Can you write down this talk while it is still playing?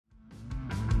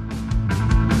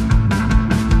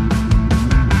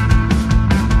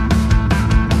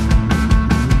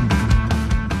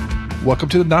Welcome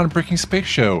to the Non-Breaking Space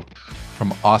Show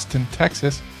from Austin,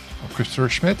 Texas. I'm Christopher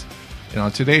Schmidt, and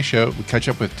on today's show, we catch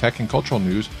up with tech and cultural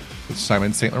news with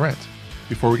Simon St. Laurent.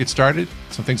 Before we get started,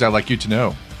 some things I'd like you to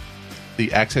know.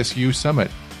 The Access U Summit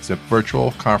is a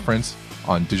virtual conference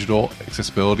on digital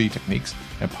accessibility techniques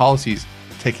and policies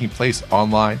taking place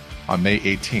online on May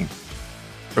 18th.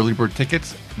 Early bird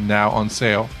tickets now on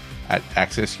sale at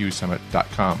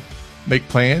accessusummit.com. Make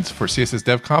plans for CSS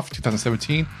DevConf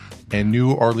 2017 in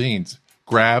New Orleans.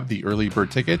 Grab the early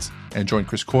bird tickets and join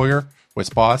Chris Collier, Wes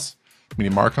Boss, Minnie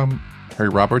Markham, Harry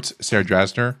Roberts, Sarah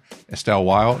Drasner, Estelle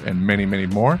Weil, and many, many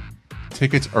more.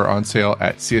 Tickets are on sale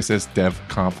at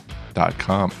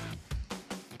cssdevconf.com.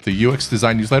 The UX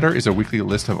Design Newsletter is a weekly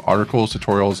list of articles,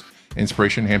 tutorials, and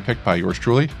inspiration handpicked by yours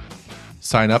truly.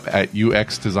 Sign up at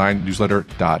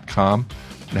uxdesignnewsletter.com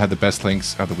and have the best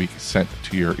links of the week sent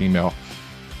to your email.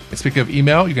 And speaking of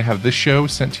email, you can have this show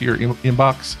sent to your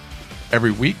inbox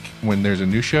every week. When there's a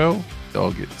new show,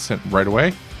 they'll get sent right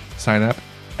away. Sign up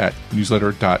at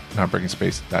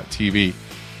newsletter.nonbreakingspace.tv.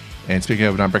 And speaking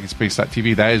of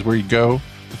nonbreakingspace.tv, that is where you go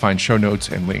to find show notes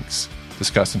and links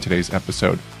discussed in today's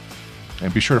episode.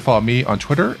 And be sure to follow me on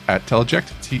Twitter at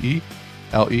Teleject,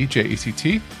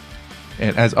 Teleject.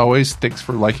 And as always, thanks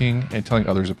for liking and telling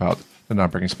others about the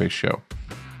Non-Breaking Space Show.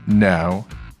 Now,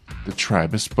 the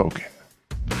tribe has spoken.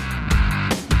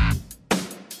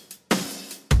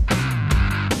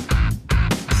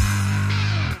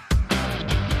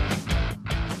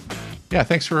 Yeah,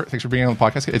 thanks for being on the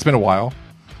podcast. It's been a while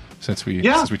since we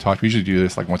talked. We usually do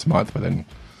this like once a month, but then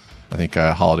I think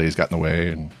holidays got in the way,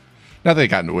 and not that they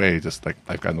got in the way, just like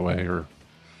life got in the way or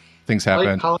things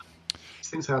happen.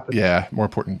 Things happen. Yeah, more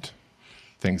important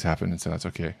things happen, and so that's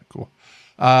okay. Cool.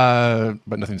 But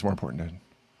nothing's more important than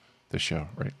this show,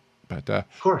 right? But of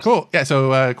course. Cool. Yeah.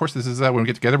 So of course, this is when we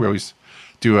get together, we always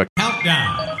do a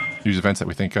countdown, news events that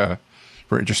we think were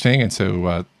interesting, and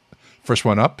so first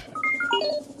one up.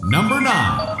 Number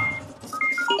 9.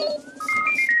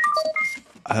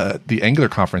 The Angular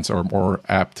conference, or more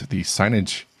apt, the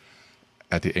signage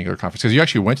at the Angular conference, because you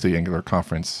actually went to the Angular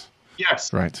conference.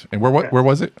 Yes. Right. And where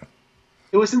was it?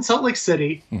 It was in Salt Lake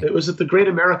City. It was at the Great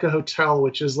America Hotel,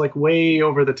 which is like way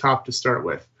over the top to start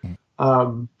with.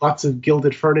 Lots of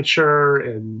gilded furniture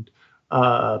and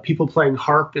people playing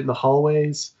harp in the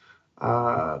hallways.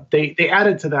 They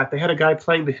added to that. They had a guy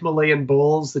playing the Himalayan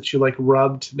bowls that you like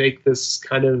rub to make this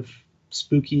kind of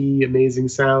spooky, amazing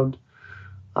sound.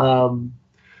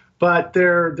 But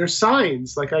they're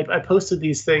signs. Like I posted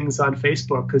these things on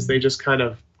Facebook because they just kind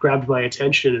of grabbed my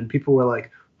attention, and people were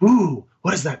like, "Ooh, what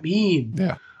does that mean?"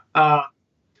 Yeah.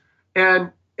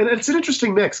 And it's an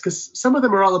interesting mix because some of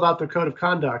them are all about their code of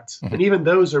conduct, and even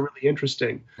those are really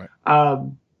interesting. Right.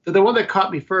 The one that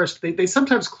caught me first, they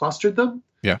sometimes clustered them.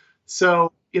 Yeah.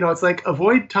 So, it's like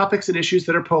avoid topics and issues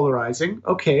that are polarizing.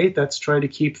 Okay, that's trying to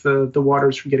keep the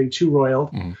waters from getting too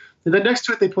roiled. And then next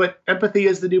to it, they put empathy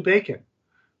is the new bacon,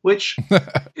 which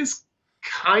is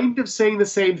kind of saying the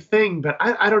same thing. But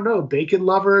I don't know. Bacon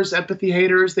lovers, empathy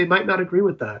haters, they might not agree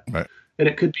with that. Right. And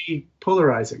it could be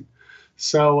polarizing.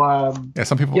 So,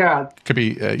 some people could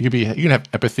be, you can have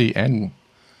empathy and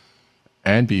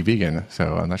be vegan.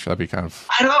 So I'm not sure that'd be kind of.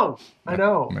 I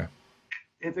know. Yeah.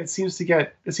 It seems to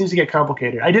get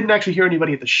complicated. I didn't actually hear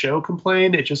anybody at the show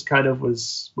complain. It just kind of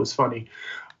was funny.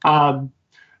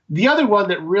 The other one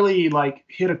that really like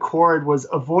hit a chord was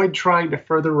avoid trying to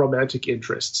further romantic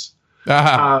interests.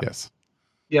 Yes.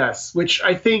 Yes, which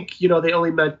I think they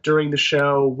only meant during the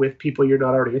show with people you're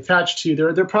not already attached to. There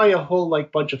are probably a whole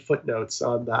like bunch of footnotes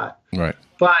on that. Right.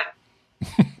 But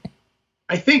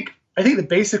I think the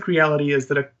basic reality is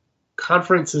that a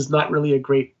conference is not really a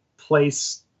great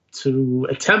place to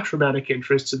attempt romantic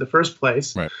interests in the first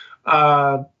place. Right.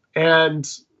 And,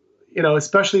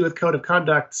 especially with code of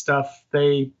conduct stuff,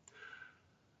 they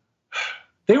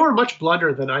were much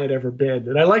blunter than I had ever been.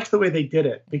 And I liked the way they did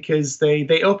it because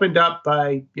they opened up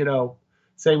by,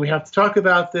 saying we have to talk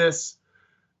about this.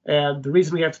 And the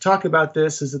reason we have to talk about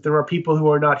this is that there are people who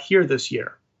are not here this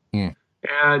year.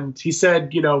 And he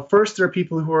said, first there are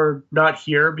people who are not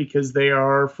here because they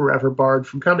are forever barred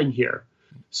from coming here.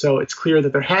 So it's clear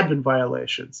that there had been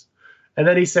violations. And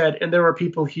then he said, and there are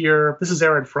people here, this is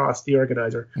Aaron Frost, the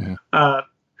organizer,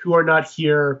 who are not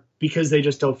here because they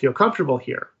just don't feel comfortable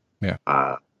here. Yeah.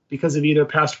 Because of either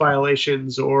past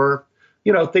violations or,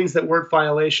 things that weren't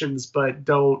violations but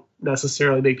don't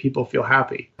necessarily make people feel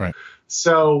happy. Right.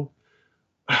 So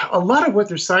a lot of what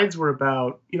their signs were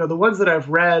about, the ones that I've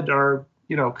read are,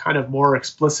 kind of more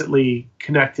explicitly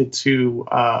connected to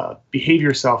behave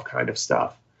yourself kind of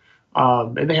stuff.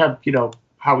 And they have,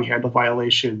 how we handle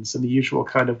violations and the usual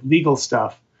kind of legal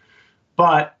stuff.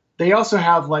 But they also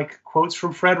have like quotes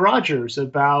from Fred Rogers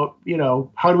about,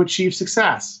 how to achieve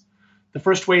success. The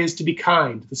first way is to be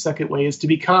kind. The second way is to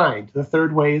be kind. The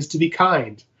third way is to be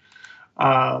kind.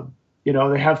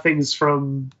 They have things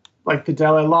from like the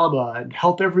Dalai Lama and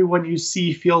help everyone you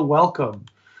see feel welcome.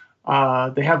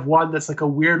 They have one that's like a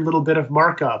weird little bit of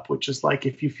markup, which is like,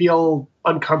 if you feel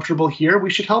uncomfortable here, we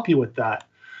should help you with that.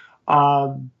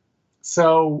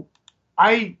 So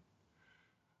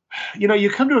you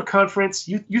come to a conference,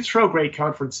 you throw great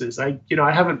conferences. I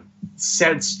haven't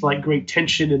sensed like great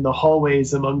tension in the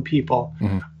hallways among people.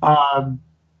 Mm-hmm.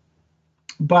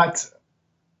 But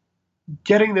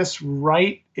getting this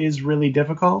right is really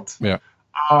difficult. Yeah.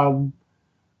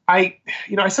 I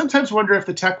sometimes wonder if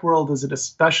the tech world is an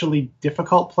especially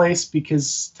difficult place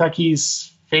because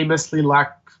techies famously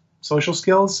lack social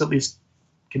skills, at least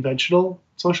conventional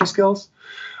social skills.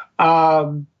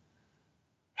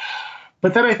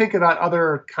 But then I think about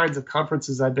other kinds of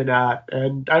conferences I've been at,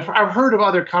 and I've heard of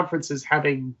other conferences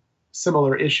having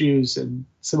similar issues and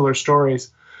similar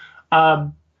stories.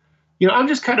 I'm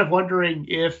just kind of wondering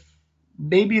if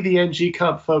maybe the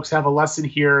NGConf folks have a lesson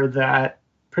here that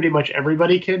pretty much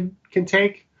everybody can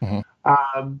take.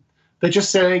 Mm-hmm. That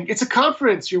just saying it's a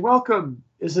conference, you're welcome,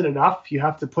 isn't enough. You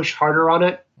have to push harder on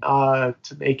it to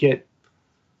make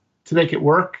it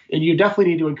work, and you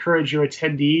definitely need to encourage your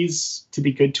attendees to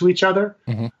be good to each other,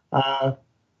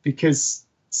 because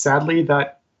sadly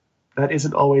that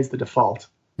isn't always the default.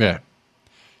 Yeah.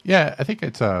 I think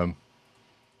it's. I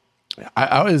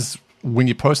was, when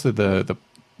you posted the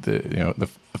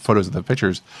photos of the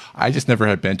pictures, I just never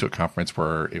had been to a conference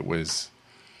where it was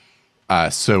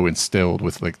so instilled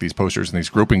with like these posters and these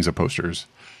groupings of posters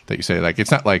that you say, like,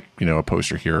 it's not like, a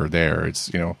poster here or there. It's,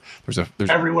 there's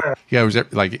everywhere. Yeah. It was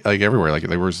like everywhere. Like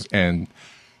there was, and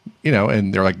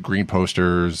they're like green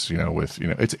posters, with,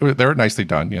 they're nicely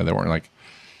done. They weren't like,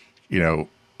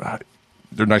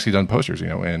 they're nicely done posters,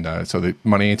 and so the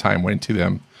money and time went into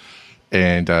them.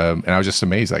 And I was just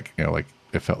amazed, like, like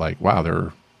it felt like, wow,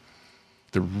 they're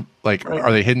like, right.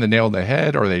 Are they hitting the nail on the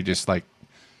head, or are they just like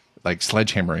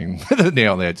sledgehammering the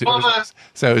nail on the head too? Well,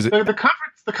 so is it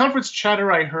the conference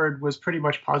chatter I heard was pretty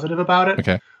much positive about it.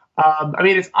 Okay.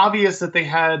 It's obvious that they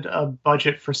had a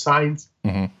budget for signs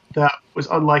that was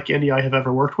unlike any I have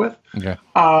ever worked with. Okay.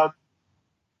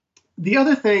 The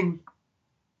other thing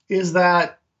is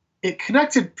that it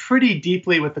connected pretty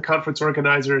deeply with the conference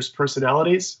organizers'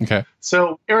 personalities. Okay.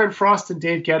 So Aaron Frost and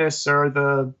Dave Geddes are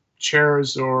the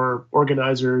chairs or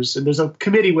organizers, and there's a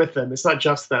committee with them. It's not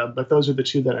just them, but those are the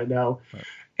two that I know. Right.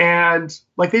 And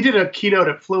like they did a keynote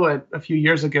at Fluent a few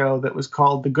years ago that was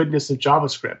called The Goodness of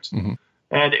JavaScript. Mm-hmm.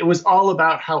 And it was all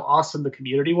about how awesome the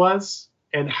community was,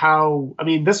 and how,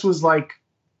 this was like,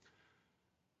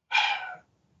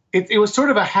 it was sort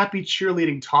of a happy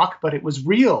cheerleading talk, but it was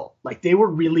real. Like they were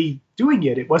really doing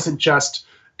it. It wasn't just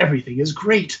everything is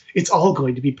great, it's all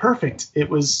going to be perfect. It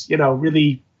was,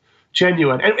 really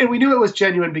genuine. And we knew it was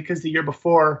genuine because the year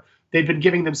before they'd been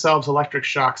giving themselves electric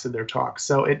shocks in their talks.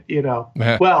 So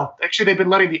well, actually they've been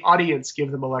letting the audience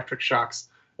give them electric shocks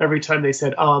every time they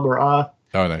said or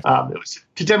Oh, nice. It was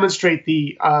to demonstrate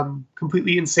the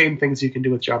completely insane things you can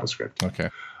do with JavaScript. Okay.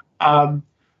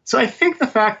 So I think the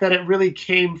fact that it really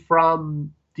came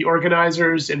from the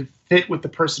organizers and fit with the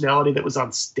personality that was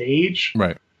on stage,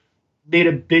 right, made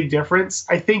a big difference.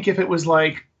 I think if it was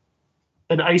like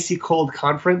an icy cold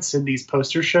conference and these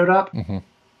posters showed up,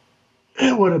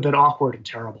 it would have been awkward and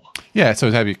terrible. Yeah, so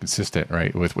it had to be consistent,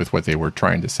 right, with what they were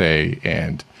trying to say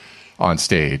and on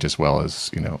stage, as well as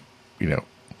the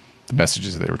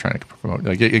messages that they were trying to promote.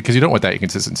 Like, because you don't want that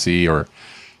inconsistency, or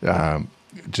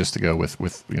just to go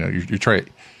with you try,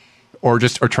 or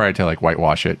try to like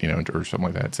whitewash it, or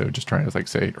something like that. So just trying to like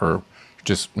say, or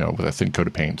just with a thin coat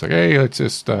of paint, it's like, hey, it's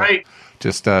just right.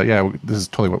 This is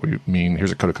totally what we mean.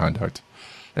 Here's a code of conduct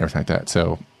and everything like that.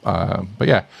 So,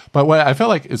 but what I felt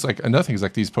like is like another thing is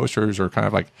like these posters are kind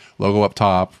of like logo up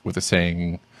top with a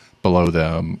saying below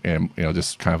them, and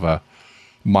just kind of a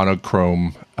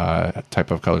monochrome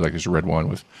type of color, like there's a red one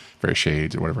with various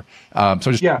shades or whatever.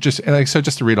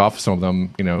 Just to read off some of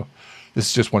them, this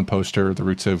is just one poster. The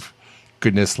roots of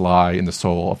goodness lie in the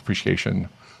soul of appreciation.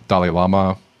 Dalai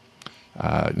Lama.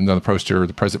 Another poster,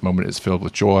 the present moment is filled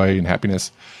with joy and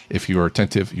happiness. If you are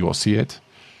attentive, you will see it.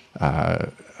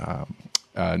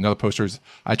 Another poster is,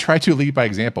 I try to lead by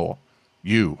example.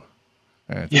 You.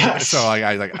 Yes. So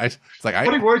I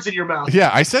putting words in your mouth. Yeah,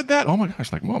 I said that. Oh my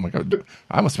gosh! Like, oh my god,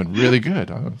 I must have been really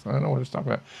good. I don't know what I was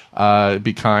talking about.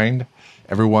 Be kind.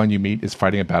 Everyone you meet is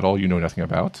fighting a battle you know nothing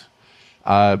about.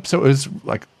 So it was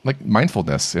like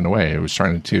mindfulness in a way. It was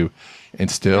trying to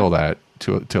instill that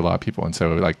to a lot of people. And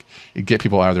so like it get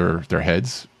people out of their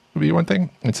heads would be one thing.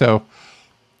 And so,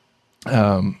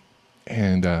 I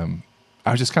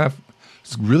was just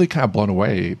really kind of blown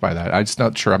away by that. I'm just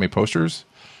not sure how many posters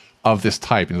of this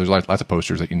type. There's lots of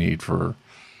posters that you need for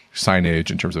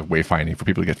signage in terms of wayfinding for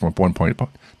people to get from one point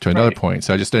to another point.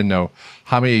 So I just didn't know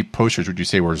how many posters would you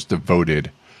say was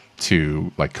devoted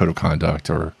to like code of conduct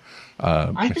or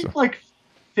I think like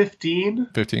 15.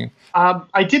 15.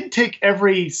 I didn't take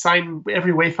every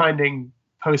wayfinding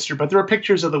poster, but there are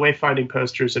pictures of the wayfinding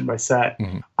posters in my set.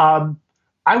 Mm-hmm.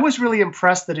 I was really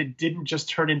impressed that it didn't just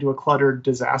turn into a cluttered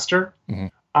disaster,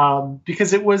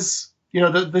 because it was,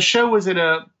 the show was in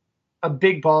a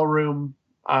big ballroom.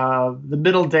 The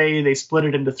middle day, they split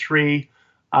it into 3.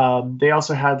 They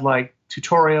also had like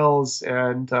tutorials,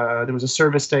 and there was a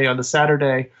service day on the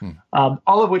Saturday,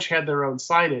 all of which had their own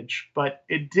signage. But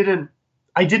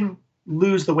I didn't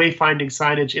lose the wayfinding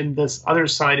signage in this other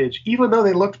signage, even though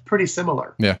they looked pretty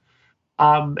similar. Yeah.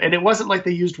 And it wasn't like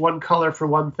they used one color for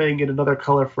one thing and another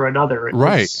color for another. It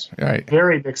was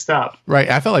very mixed up. Right.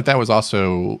 I felt like that was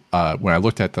also, when I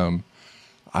looked at them,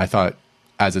 I thought,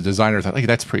 as a designer, I thought, like,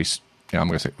 that's pretty, I'm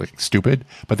going to say, like, stupid.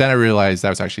 But then I realized that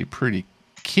was actually pretty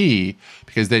key,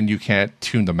 because then you can't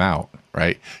tune them out,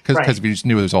 right? Because if you just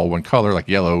knew it was all one color, like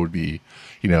yellow would be,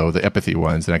 the empathy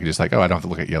ones, then I could just like, I don't have to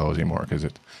look at yellows anymore because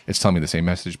it's telling me the same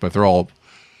message. But they're all,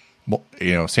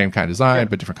 same kind of design,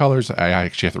 but different colors. I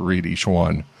actually have to read each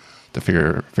one to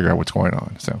figure out what's going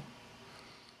on. So,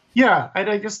 yeah, and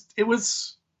it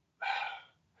was,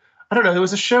 I don't know, it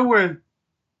was a show where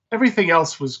everything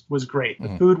else was great.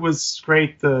 The food was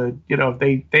great.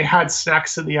 They had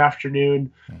snacks in the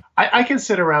afternoon. I can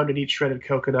sit around and eat shredded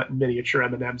coconut and miniature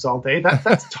M&Ms all day.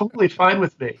 That's totally fine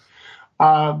with me.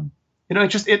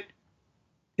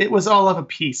 It was all of a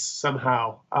piece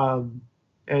somehow.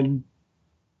 And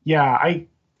yeah,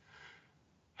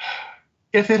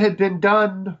 if it had been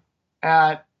done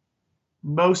at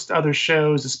most other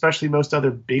shows, especially most other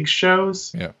big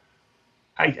shows,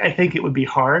 I think it would be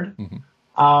hard.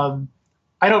 I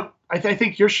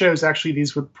think your shows, actually,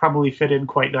 these would probably fit in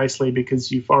quite nicely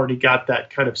because you've already got that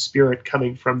kind of spirit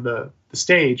coming from the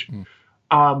stage.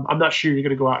 I'm not sure you're going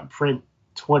to go out and print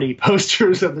 20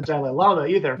 posters of the Dalai Lama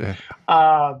either.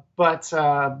 But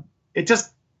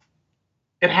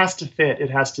it has to fit. It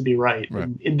has to be right.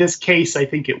 In this case, I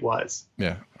think it was.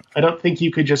 Yeah. I don't think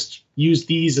you could just use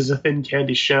these as a thin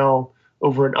candy shell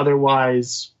over an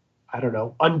otherwise, I don't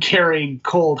know, uncaring,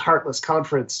 cold, heartless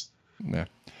conference. Yeah.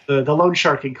 The loan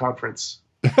sharking conference.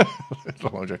 The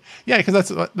loan shark. Yeah,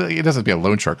 because it doesn't be a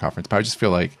loan shark conference, but I just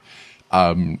feel like,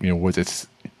 what it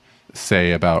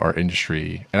say about our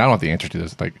industry, and I don't have the answer to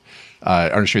this. Like, our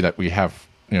industry that we have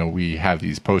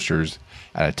these posters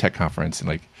at a tech conference, and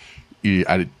like,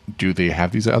 do they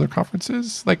have these at other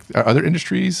conferences, like other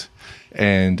industries,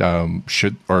 and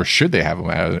should they have them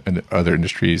at other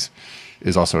industries?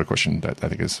 Is also a question that I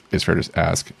think is fair to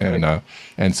ask,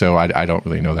 and so I don't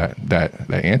really know that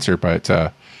answer, but I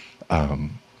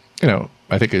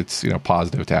think it's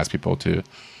positive to ask people to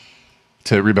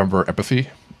remember empathy,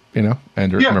 and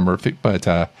remember, but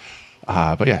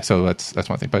yeah, so that's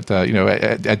one thing. But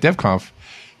at DevConf,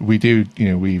 we do,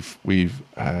 we've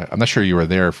I'm not sure you were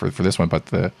there for this one,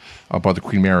 but about the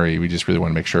Queen Mary, we just really want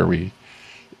to make sure we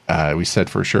said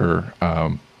for sure.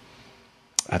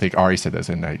 I think Ari said this,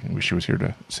 and I wish she was here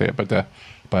to say it. But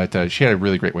she had a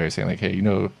really great way of saying, like, hey,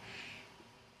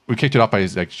 we kicked it off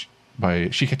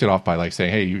she kicked it off by like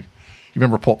saying, hey, you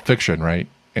remember Pulp Fiction, right?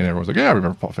 And everyone's like, yeah, I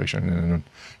remember Pulp Fiction. And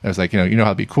I was like, you know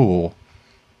how to be cool.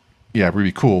 Yeah, we'd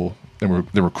be cool. Then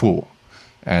we're cool.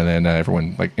 And then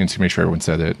everyone, like, and to make sure everyone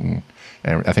said it, and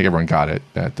I think everyone got it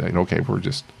that okay, we're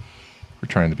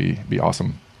trying to be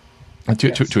awesome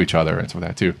to each other and some of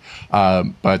that too.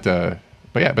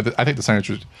 But yeah, I think the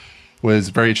signage was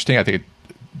very interesting. I think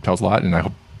it tells a lot, and I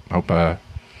hope other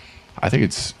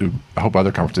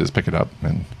conferences pick it up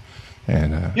and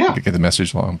get the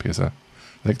message along, because I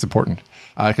think it's important.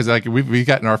 Because like we've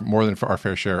gotten more than our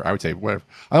fair share. I would say whatever.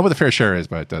 I don't know what the fair share is,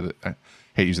 but I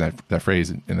hate using that phrase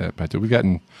in that. But we've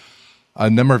gotten a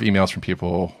number of emails from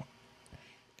people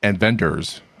and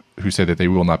vendors who say that they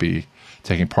will not be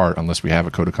taking part unless we have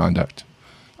a code of conduct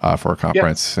for a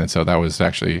conference, and so that was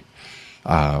actually.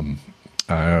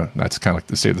 That's kind of like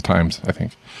the state of the times, I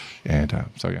think. And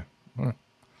so, yeah.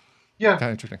 Yeah. Kind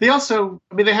of interesting. They also,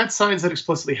 they had signs that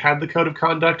explicitly had the code of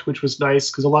conduct, which was nice,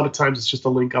 because a lot of times it's just a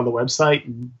link on the website.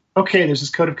 And, okay, there's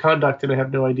this code of conduct, and I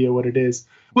have no idea what it is.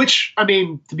 Which,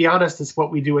 to be honest, is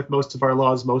what we do with most of our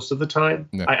laws most of the time.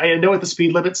 Yeah. I know what the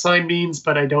speed limit sign means,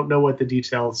 but I don't know what the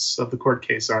details of the court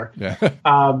case are. Yeah.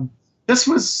 This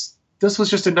was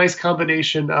just a nice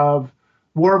combination of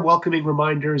warm, welcoming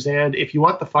reminders. And if you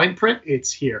want the fine print,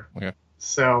 it's here. Okay.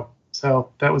 So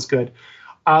that was good.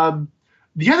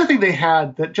 The other thing they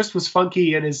had that just was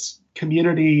funky and is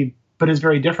community, but is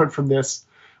very different from this,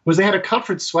 was they had a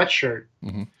conference sweatshirt.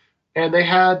 Mm-hmm. And they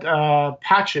had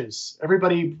patches.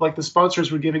 Everybody, like the sponsors,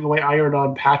 were giving away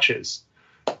iron-on patches.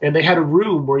 And they had a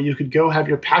room where you could go have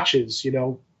your patches,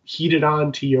 heated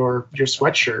on to your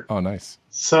sweatshirt. Oh, nice.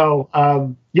 So,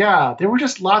 there were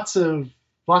just lots of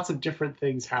different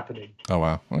things happening. Oh,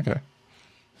 wow. Okay.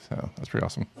 So that's pretty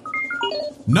awesome.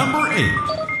 Number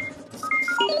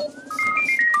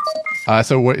 8.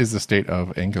 So what is the state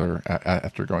of Angular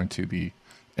after going to the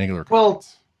Angular conference? Well,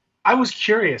 I was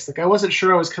curious. Like, I wasn't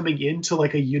sure I was coming into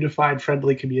like a unified,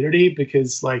 friendly community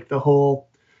because like the whole.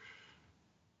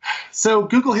 So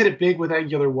Google hit it big with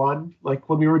Angular 1. Like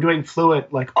when we were doing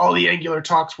Fluent, like all the Angular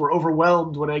talks were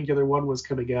overwhelmed when Angular 1 was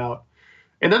coming out.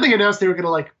 And then they announced they were going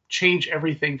to like change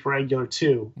everything for Angular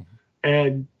 2. Mm-hmm.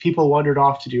 And people wandered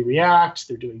off to do React.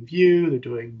 They're doing Vue. They're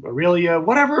doing Aurelia.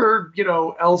 Whatever,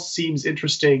 else seems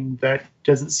interesting that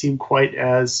doesn't seem quite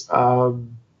as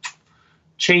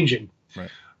changing.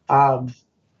 Right.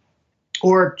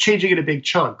 Or changing in a big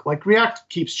chunk. Like React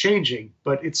keeps changing,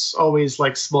 but it's always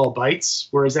like small bites,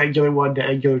 whereas Angular 1 to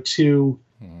Angular 2.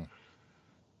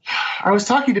 I was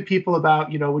talking to people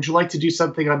about, would you like to do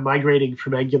something on migrating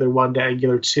from Angular 1 to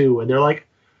Angular 2? And they're like,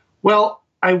 well,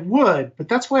 I would, but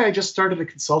that's why I just started a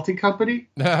consulting company.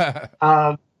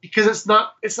 Because it's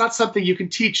not something you can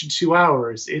teach in 2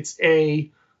 hours. It's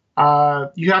you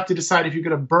have to decide if you're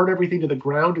going to burn everything to the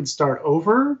ground and start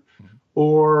over,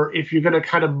 or if you're going to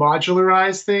kind of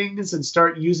modularize things and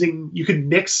start using, you can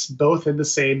mix both in the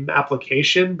same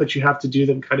application, but you have to do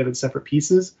them kind of in separate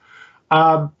pieces.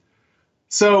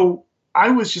 So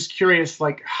I was just curious,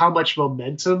 like how much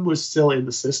momentum was still in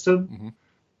the system.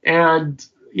 And,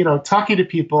 talking to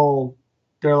people,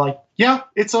 they're like, yeah,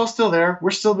 it's all still there.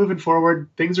 We're still moving forward.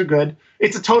 Things are good.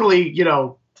 It's a totally,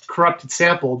 corrupted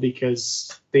sample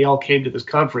because they all came to this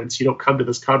conference. You don't come to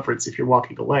this conference if you're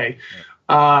walking away.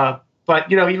 But,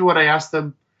 even when I asked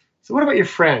them, so what about your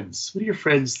friends? What do your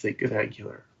friends think of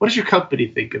Angular? What does your company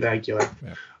think of Angular?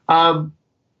 Yeah.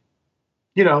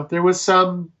 There was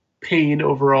some pain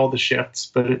over all the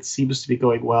shifts, but it seems to be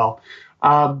going well.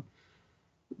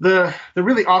 The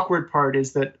really awkward part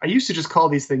is that I used to just call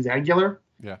these things Angular.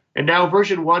 Yeah. And now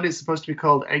version 1 is supposed to be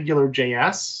called Angular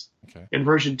JS. Okay. And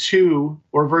version 2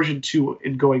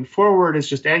 in going forward is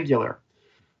just Angular.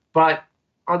 But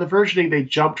on the versioning, they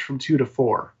jumped from 2 to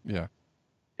 4. Yeah.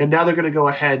 And now they're going to go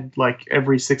ahead like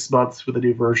every 6 months with a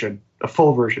new version, a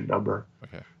full version number.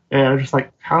 Okay. And I'm just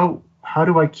like, how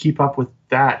do I keep up with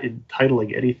that in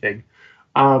titling anything?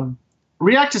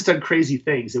 React has done crazy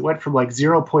things. It went from like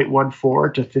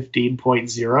 0.14 to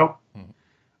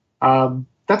 15.0.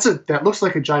 That looks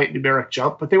like a giant numeric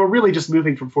jump, but they were really just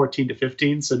moving from 14 to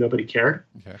 15, so nobody cared.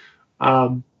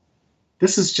 Okay.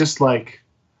 This is just like,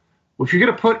 if you're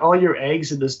going to put all your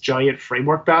eggs in this giant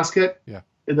framework basket, yeah,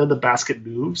 and then the basket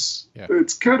moves, yeah,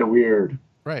 it's kind of weird.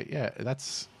 Right. Yeah.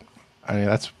 That's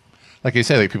like you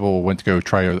said, like people went to go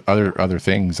try other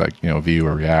things like, Vue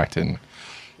or React and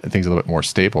things a little bit more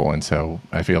stable. And so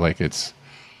I feel like it's,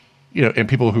 and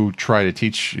people who try to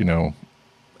teach,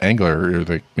 Angular, or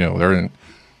they're in,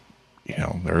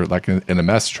 they're like in a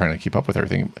mess trying to keep up with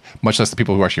everything, much less the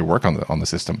people who actually work on the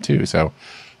system too. So,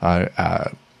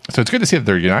 so it's good to see that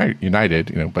they're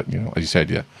united, but as you said,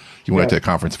 you went to the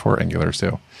conference for Angular.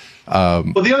 So, well,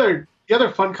 the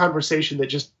other fun conversation that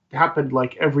just happened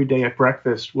like every day at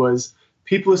breakfast was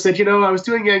people who said, I was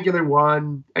doing Angular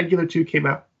 1, Angular 2 came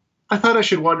out. I thought I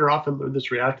should wander off and learn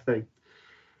this React thing.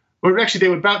 Or actually, they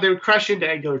would crash into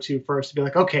Angular 2 first and be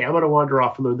like, okay, I'm going to wander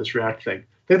off and learn this React thing.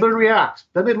 They'd learn React.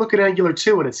 Then they'd look at Angular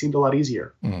 2, and it seemed a lot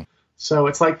easier. Mm-hmm. So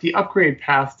it's like the upgrade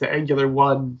path to Angular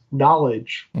 1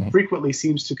 knowledge frequently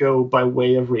seems to go by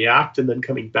way of React and then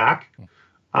coming back.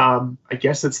 I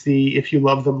guess it's the if you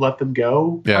love them, let them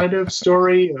go kind of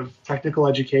story of technical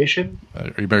education.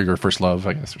 You better your first love,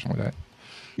 I guess, or something like that.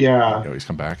 Yeah. You always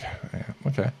come back. Yeah.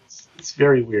 Okay. It's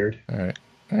very weird. All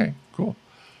right. Cool.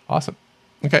 Awesome.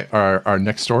 Okay. Our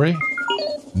next story.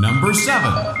 Number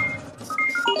 7.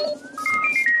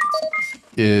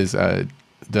 Is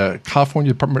the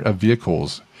California Department of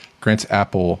Vehicles grants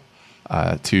Apple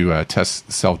to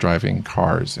test self-driving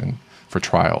cars and for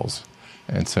trials.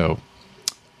 And so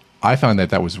I found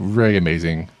that was really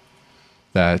amazing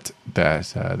that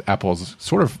Apple's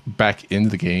sort of back in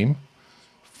the game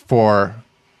for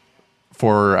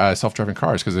self-driving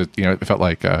cars, because it felt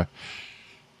like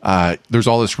there's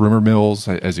all this rumor mills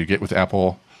as you get with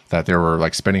Apple that they were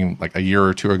like spending like a year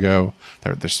or two ago.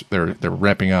 They're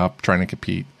ramping up, trying to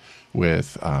compete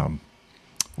with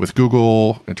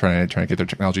Google and trying to get their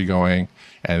technology going,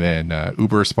 and then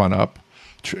Uber spun up.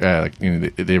 They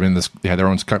had their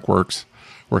own skunk works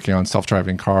working on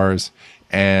self-driving cars,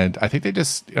 and I think they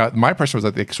just my impression was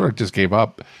that they sort of just gave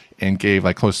up and gave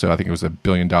like close to, I think it was $1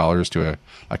 billion to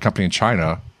a company in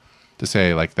China to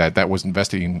say like that was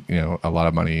investing a lot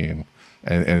of money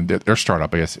and their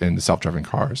startup, I guess, in the self-driving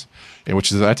cars, and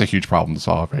that's a huge problem to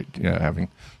solve, right? Having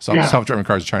self-driving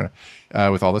cars in China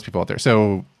with all those people out there.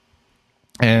 So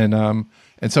and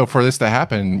so for this to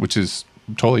happen, which is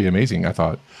totally amazing, I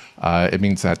thought it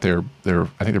means that I think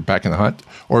they're back in the hunt,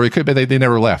 or it could be they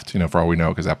never left, for all we know,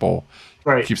 because Apple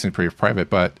keeps it pretty private.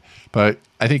 But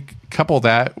I think couple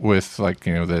that with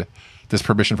this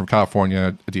permission from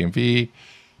California DMV,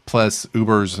 plus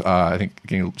Uber's I think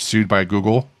getting sued by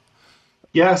Google.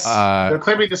 Yes, they're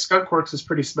claiming the skunk works is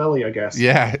pretty smelly, I guess.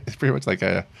 Yeah, it's pretty much like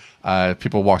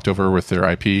people walked over with their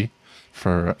IP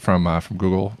from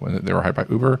Google when they were hired by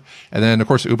Uber, and then of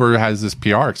course Uber has this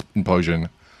PR implosion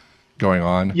going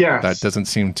on. Yes, that doesn't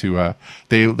seem to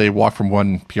they walk from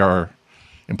one PR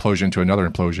implosion to another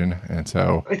implosion, and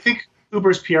so I think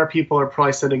Uber's PR people are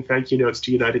probably sending thank you notes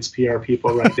to United's PR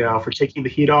people right now for taking the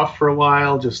heat off for a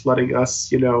while, just letting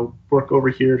us, work over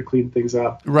here to clean things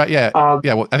up. Right. Yeah.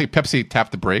 Well, I think Pepsi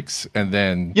tapped the brakes, and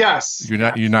then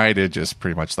United just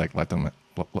pretty much like let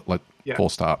full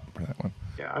stop for that one.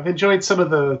 Yeah, I've enjoyed some of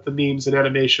the memes and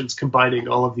animations combining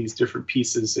all of these different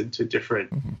pieces into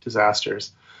different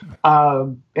disasters.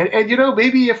 And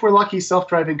maybe if we're lucky,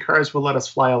 self-driving cars will let us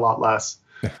fly a lot less.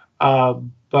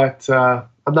 But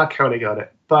I'm not counting on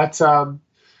it. But so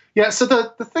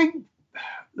the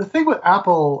thing with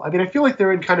Apple, I mean, I feel like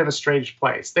they're in kind of a strange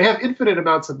place. They have infinite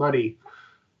amounts of money,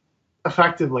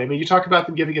 effectively. I mean, you talk about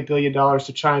them giving $1 billion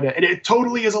to China, and it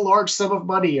totally is a large sum of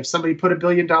money. If somebody put $1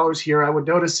 billion here, I would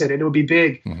notice it, and it would be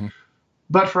big. Mm-hmm.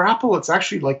 But for Apple, it's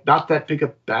actually like not that big a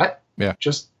bet. Yeah.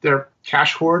 Just their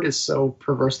cash hoard is so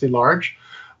perversely large.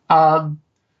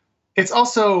 It's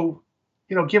also,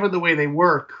 given the way they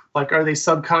work, like, are they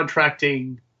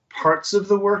subcontracting parts of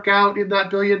the work out in that $1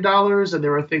 billion, and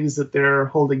there are things that they're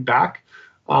holding back?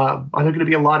 Are there going to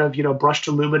be a lot of, brushed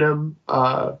aluminum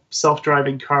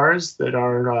self-driving cars that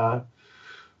are,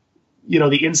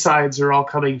 the insides are all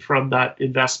coming from that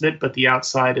investment, but the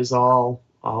outside is all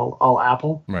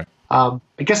Apple? Right. I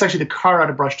guess actually the car out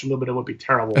of brushed aluminum would be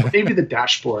terrible, but maybe the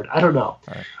dashboard. I don't know.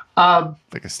 Right.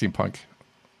 Like a steampunk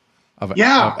of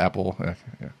Apple.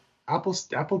 Yeah.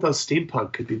 Apple does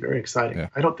steampunk, could be very exciting. Yeah.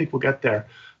 I don't think we'll get there,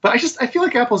 but I feel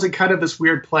like Apple's in kind of this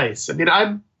weird place. I mean,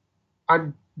 I'm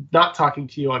not talking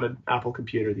to you on an Apple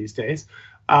computer these days,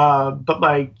 but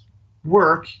my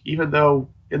work, even though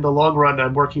in the long run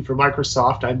I'm working for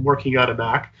Microsoft, I'm working on a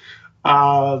Mac.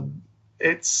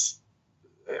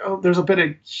 There's a bit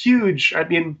of huge. I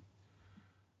mean,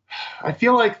 I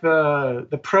feel like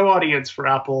the pro audience for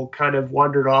Apple kind of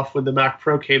wandered off when the Mac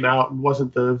Pro came out and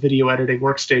wasn't the video editing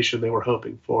workstation they were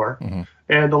hoping for. Mm-hmm.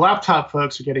 And the laptop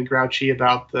folks are getting grouchy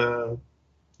about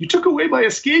you took away my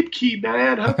escape key,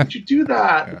 man. How could you do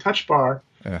that? Yeah. The touch bar.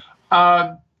 Yeah.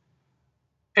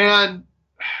 And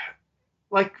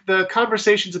like the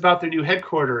conversations about their new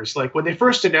headquarters, like when they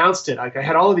first announced it, like I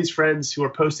had all of these friends who were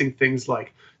posting things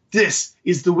like, this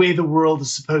is the way the world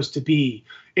is supposed to be.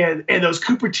 And those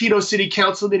Cupertino city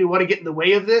councilmen who want to get in the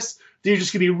way of this, they're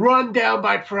just going to be run down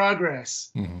by progress.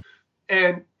 Mm-hmm.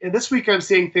 And this week I'm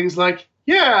seeing things like,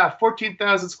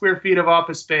 14,000 square feet of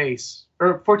office space,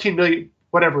 or 14 million,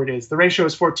 whatever it is. The ratio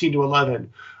is 14 to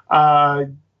 11.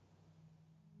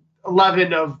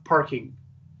 11 of parking.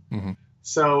 Mm-hmm.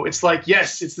 So it's like,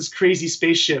 yes, it's this crazy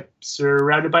spaceship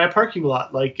surrounded by a parking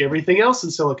lot, like everything else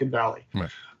in Silicon Valley. Right.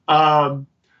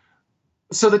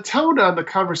 So the tone on the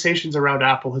conversations around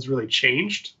Apple has really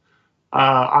changed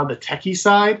on the techie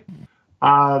side.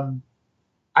 I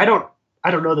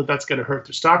don't know that that's going to hurt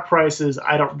their stock prices.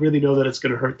 I don't really know that it's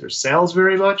going to hurt their sales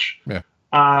very much. Yeah.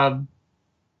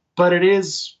 But it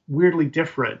is weirdly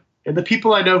different. And the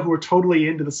people I know who are totally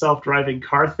into the self-driving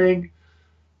car thing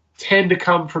tend to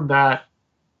come from that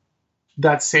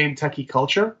same techie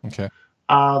culture. Okay.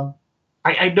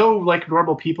 I know like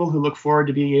normal people who look forward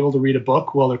to being able to read a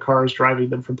book while their car is driving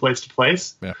them from place to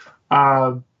place. Yeah.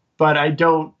 But I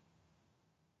don't.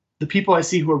 The people I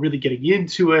see who are really getting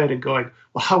into it and going,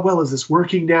 well, how well is this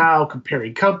working now?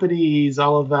 Comparing companies,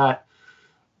 all of that,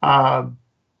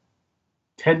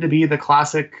 tend to be the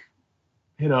classic,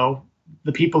 the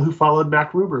people who followed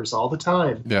Mac rumors all the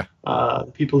time. Yeah.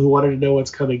 The people who wanted to know what's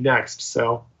coming next.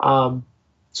 So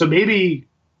maybe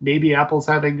Apple's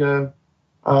having a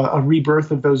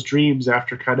rebirth of those dreams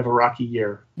after kind of a rocky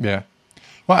year. Yeah.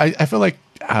 Well, I feel like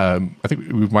I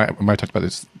think we might talk about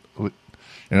this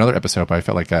in another episode, but I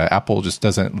felt like Apple just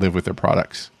doesn't live with their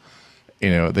products. They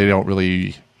don't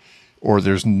really, or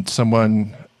there's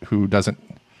someone who doesn't,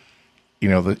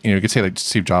 you could say like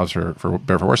Steve Jobs for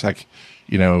better or for worse, like,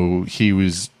 he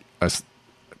was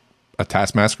a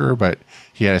taskmaster, but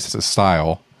he had a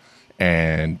style,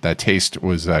 and that taste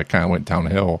was kind of went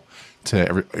downhill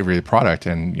to every product.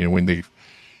 And when the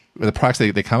products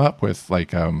they come up with,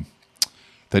 like the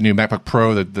new MacBook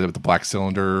Pro, the black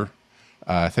cylinder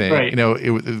thing,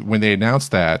 right. When they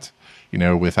announced that,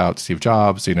 without Steve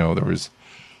Jobs, there was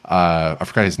I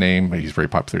forgot his name, but he's very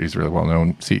popular. He's a really well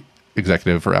known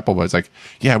executive for Apple. But it's like,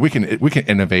 yeah, we can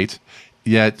innovate.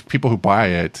 Yet people who buy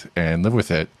it and live with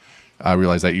it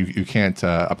realize that you can't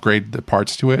upgrade the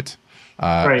parts to it.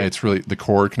 Right. It's really the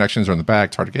cord connections are on the back.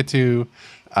 It's hard to get to.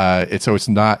 It's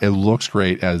not. It looks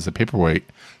great as a paperweight,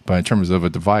 but in terms of a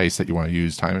device that you want to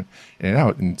use time in and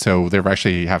out, and so they've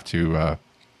actually have to.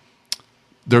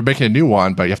 They're making a new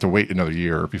one, but you have to wait another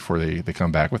year before they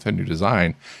come back with a new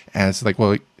design. And it's like,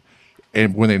 well,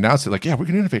 and when they announced it, like, yeah, we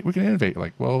can innovate.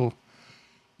 Like, well,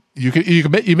 you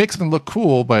make something look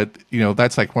cool, but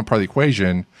that's like one part of the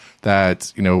equation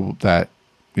that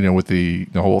with the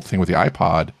whole thing with the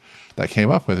iPod that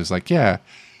came up with is like, yeah,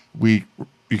 you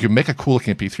can make a cool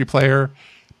looking MP3 player,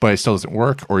 but it still doesn't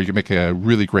work, or you can make a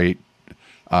really great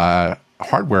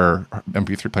hardware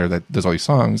MP3 player that does all these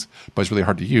songs, but it's really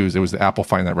hard to use. It was the Apple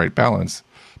finding that right balance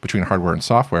between hardware and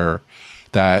software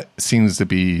that seems to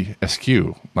be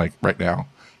askew like right now,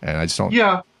 and I just don't.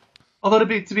 Yeah, although to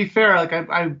be fair, like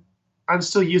I'm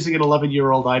still using an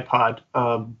 11-year-old iPod,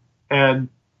 and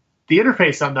the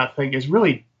interface on that thing is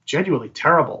really genuinely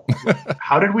terrible.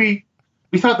 How did we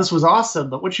thought this was awesome,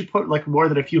 but once you put like more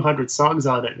than a few hundred songs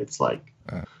on it, it's like,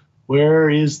 where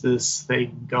is this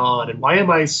thing gone? And why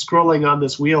am I scrolling on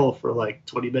this wheel for like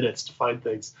 20 minutes to find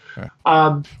things?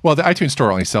 Well, the iTunes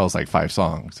store only sells like 5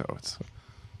 songs, so it's.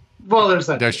 Well, there's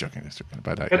that. That's joking.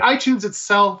 But and iTunes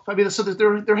itself, I mean, so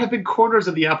there have been corners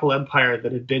of the Apple empire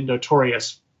that have been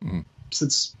notorious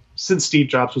since Steve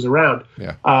Jobs was around.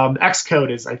 Yeah.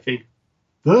 Xcode is, I think,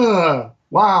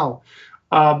 wow.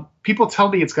 People tell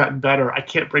me it's gotten better. I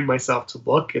can't bring myself to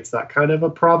look. It's that kind of a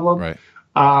problem. Right.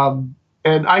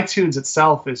 And iTunes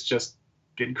itself has just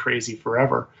been crazy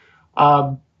forever.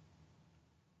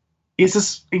 Is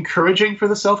this encouraging for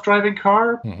the self-driving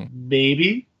car? Mm-hmm.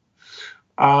 Maybe.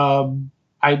 I'm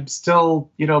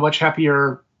still, much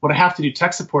happier when I have to do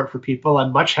tech support for people.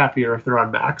 I'm much happier if they're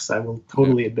on Macs. I will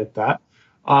totally admit that.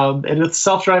 And with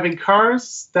self-driving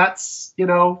cars, that's,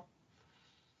 that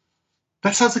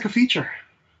sounds like a feature.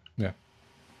 Yeah.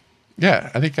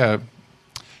 Yeah. I think,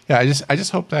 I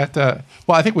just hope that,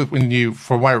 I think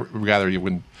from what I gather, you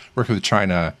wouldn't work with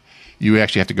China, you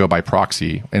actually have to go by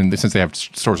proxy. And since they have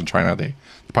stores in China, they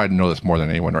probably know this more than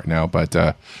anyone right now,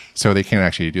 but so they can't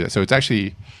actually do that. So it's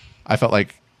actually, I felt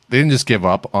like they didn't just give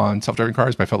up on self-driving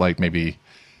cars, but I felt like maybe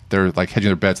they're like hedging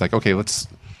their bets, like, okay, let's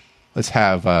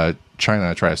have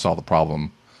China try to solve the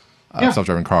problem of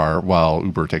self-driving car while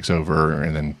Uber takes over,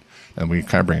 and we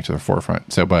kind of bring it to the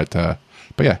forefront. So, but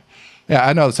yeah,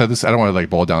 I know. So I don't want to like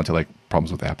boil down to like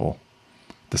problems with Apple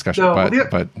discussion,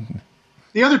 but.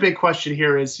 The other big question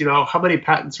here is, how many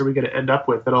patents are we going to end up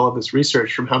with in all of this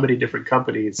research from how many different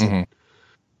companies?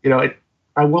 Mm-hmm.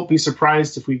 I won't be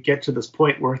surprised if we get to this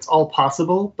point where it's all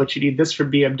possible, but you need this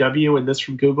from BMW and this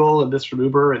from Google and this from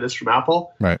Uber and this from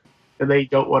Apple. Right. And they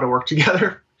don't want to work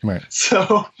together. Right.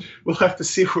 So we'll have to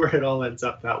see where it all ends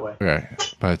up that way.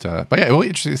 Right. But yeah, it will be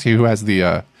interesting to see who has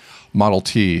the Model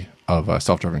T of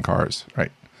self-driving cars.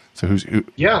 Right. So who's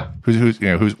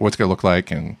what's going to look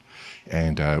like and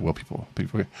will people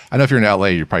I know if you're in LA,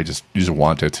 you just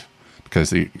want it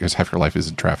because half your life is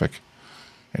in traffic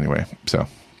anyway. So,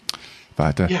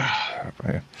 but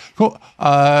yeah. Cool.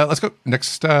 Let's go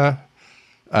next.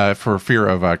 For fear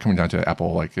of coming down to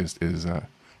Apple, like is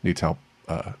need to help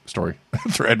story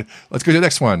thread. Let's go to the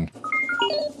next one.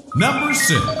 Number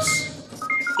 6.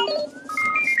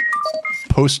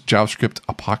 Post JavaScript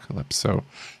apocalypse. So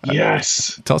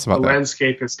yes, tell us about the that.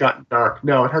 landscape has gotten dark.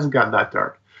 No, it hasn't gotten that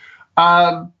dark.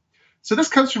 So this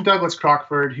comes from Douglas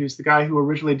Crockford, who's the guy who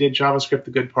originally did JavaScript,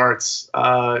 the good parts,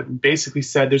 basically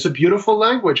said there's a beautiful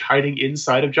language hiding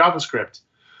inside of JavaScript.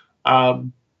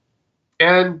 And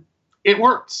it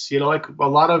works, like a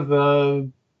lot of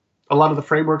the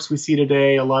frameworks we see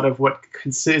today, a lot of what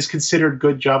is considered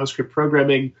good JavaScript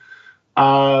programming,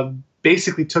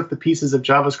 basically took the pieces of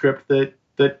JavaScript that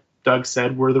Doug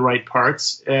said were the right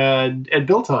parts and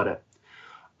built on it.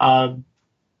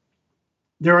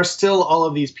 There are still all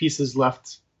of these pieces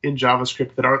left in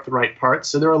JavaScript that aren't the right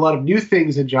parts. And there are a lot of new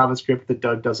things in JavaScript that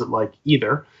Doug doesn't like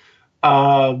either.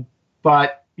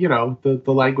 But, the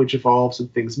language evolves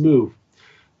and things move.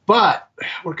 But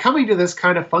we're coming to this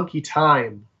kind of funky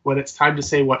time when it's time to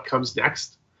say what comes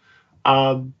next.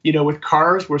 With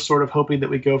cars, we're sort of hoping that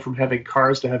we go from having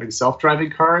cars to having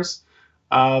self-driving cars.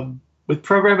 With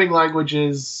programming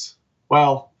languages,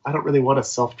 well, I don't really want a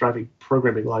self-driving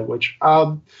programming language.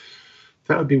 That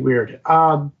would be weird.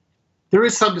 There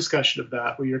is some discussion of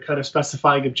that where you're kind of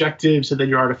specifying objectives and then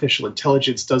your artificial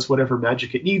intelligence does whatever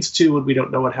magic it needs to, and we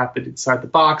don't know what happened inside the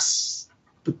box.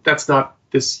 But that's not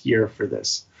this year for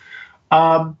this.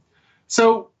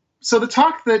 So the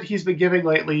talk that he's been giving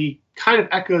lately kind of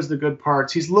echoes the good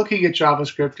parts. He's looking at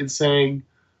JavaScript and saying,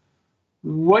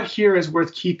 what here is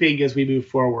worth keeping as we move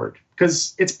forward?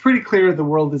 Because it's pretty clear the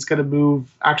world is going to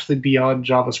move actually beyond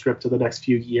JavaScript in the next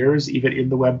few years, even in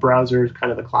the web browser, kind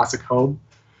of the classic home.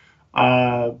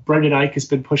 Brendan Eich has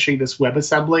been pushing this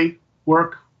WebAssembly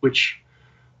work, which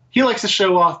he likes to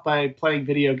show off by playing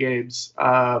video games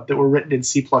that were written in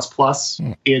C++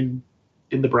 in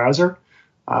the browser.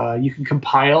 You can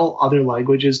compile other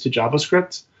languages to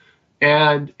JavaScript,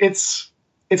 and it's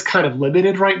kind of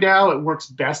limited right now. It works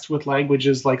best with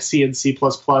languages like C and C++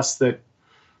 that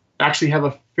actually have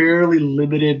a fairly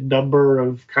limited number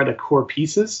of kind of core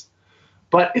pieces,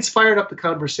 but it's fired up the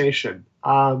conversation.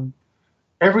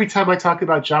 Every time I talk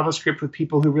about JavaScript with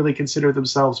people who really consider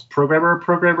themselves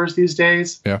programmers these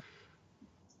days,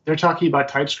 they're talking about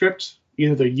TypeScript.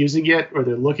 Either they're using it or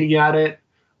they're looking at it.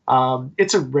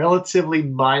 It's a relatively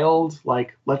mild,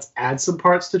 like, let's add some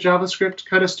parts to JavaScript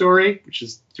kind of story, which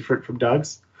is different from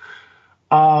Doug's.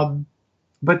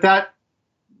 But that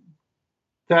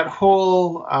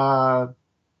whole,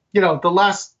 the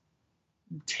last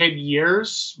 10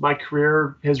 years, my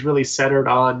career has really centered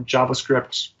on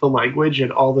JavaScript, the language, and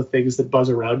all the things that buzz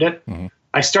around it. Mm-hmm.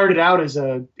 I started out as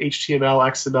a HTML,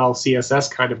 XML,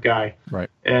 CSS kind of guy. Right.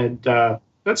 And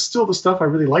that's still the stuff I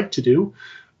really like to do.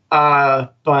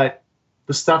 But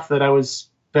the stuff that I was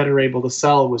better able to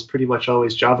sell was pretty much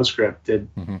always JavaScript.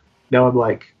 And now I'm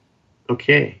like,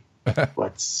 okay,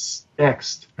 what's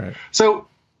next? Right. So,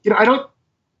 I don't,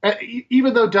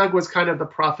 even though Doug was kind of the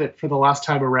prophet for the last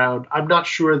time around, I'm not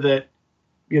sure that,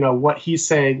 what he's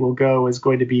saying will go is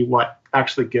going to be what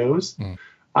actually goes.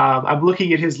 I'm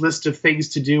looking at his list of things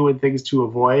to do and things to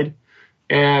avoid.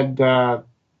 And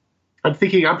I'm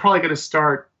thinking I'm probably going to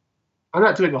start, I'm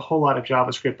not doing a whole lot of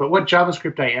JavaScript, but what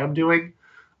JavaScript I am doing,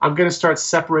 I'm going to start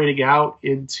separating out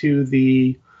into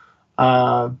the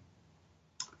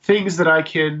things that I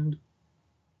can,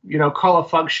 call a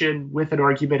function with an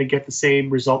argument and get the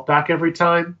same result back every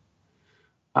time.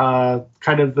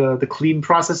 Kind of the clean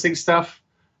processing stuff.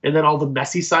 And then all the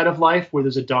messy side of life where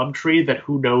there's a DOM tree that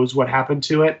who knows what happened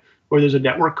to it, or there's a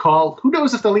network call. Who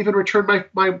knows if they'll even return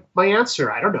my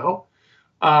answer? I don't know.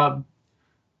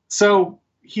 So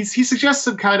he suggests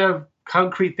some kind of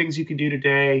concrete things you can do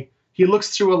today. He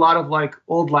looks through a lot of like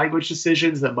old language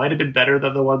decisions that might have been better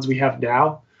than the ones we have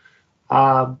now.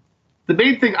 The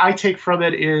main thing I take from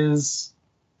it is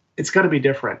it's going to be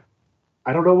different.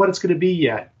 I don't know what it's going to be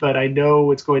yet, but I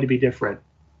know it's going to be different.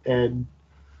 And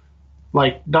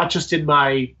like not just in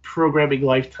my programming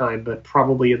lifetime, but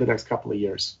probably in the next couple of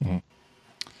years. Mm-hmm.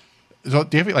 So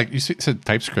do you have, like you said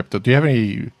TypeScript, do you have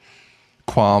any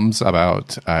qualms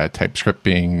about TypeScript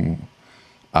being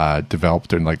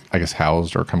developed and, like, I guess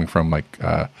housed or coming from like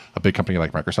a big company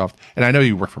like Microsoft? And I know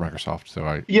you work for Microsoft,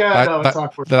 so it's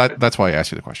awkward. That's why I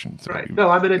asked you the question. So right. No,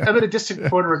 I'm in a distant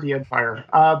corner of the empire,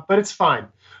 but it's fine.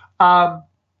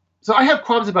 So I have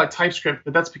qualms about TypeScript,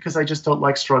 but that's because I just don't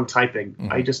like strong typing.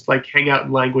 Mm-hmm. I just like hang out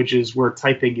in languages where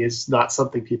typing is not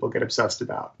something people get obsessed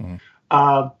about. Mm-hmm.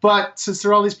 But since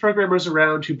there are all these programmers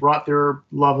around who brought their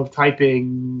love of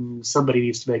typing, somebody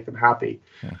needs to make them happy.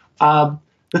 Yeah.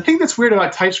 The thing that's weird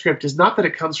about TypeScript is not that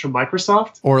it comes from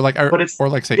Microsoft, or Angular.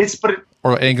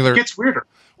 It gets weirder,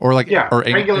 or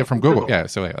Angular from Google. Yeah,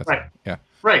 so yeah,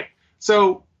 right.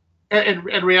 So and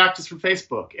React is from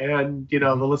Facebook, and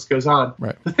the list goes on.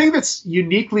 Right. The thing that's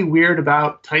uniquely weird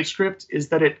about TypeScript is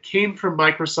that it came from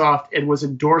Microsoft and was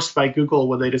endorsed by Google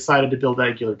when they decided to build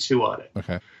Angular 2 on it.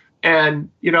 Okay. And,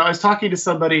 I was talking to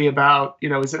somebody about,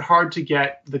 is it hard to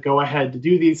get the go-ahead to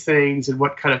do these things, and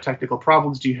what kind of technical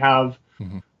problems do you have?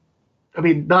 Mm-hmm. I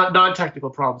mean, not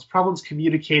non-technical problems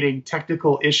communicating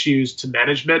technical issues to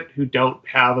management who don't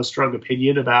have a strong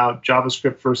opinion about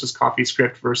JavaScript versus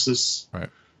CoffeeScript versus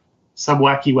some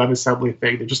wacky WebAssembly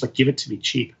thing. They're just like, give it to me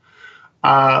cheap.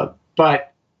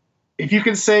 But if you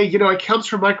can say, it comes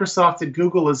from Microsoft and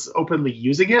Google is openly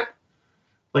using it,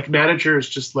 like managers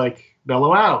just like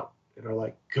mellow out and are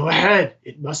like, go ahead,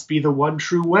 it must be the one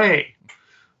true way.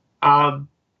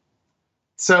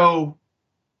 So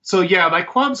So yeah, my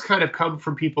qualms kind of come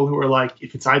from people who are like,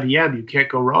 if it's IBM, you can't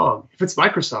go wrong. If it's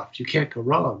Microsoft, you can't go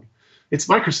wrong. It's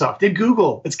Microsoft and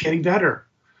Google. It's getting better.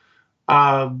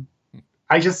 I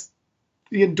just,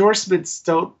 the endorsements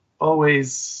don't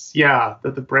always, that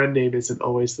the brand name isn't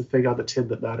always the thing on the tin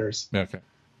that matters. Okay.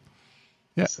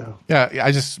 Yeah. So Yeah.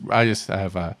 I just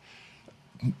have, I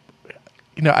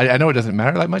know it doesn't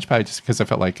matter that much, but because I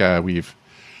felt like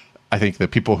I think the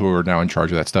people who are now in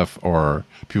charge of that stuff are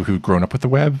people who've grown up with the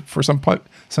web for some bit.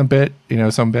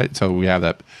 So we have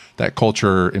that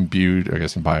culture imbued, I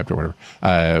guess, imbibed or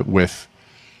whatever, with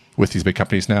these big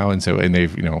companies now. And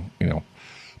they've,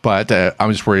 but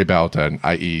I'm just worried about an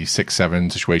IE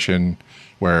 6.7 situation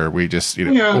where we just,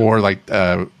 or like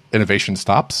innovation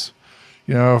stops,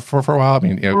 for a while. I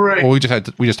mean, right. Well, we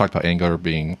just talked about Angular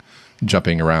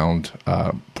jumping around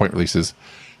point releases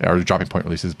or dropping point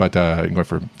releases, but going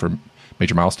for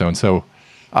major milestones. So,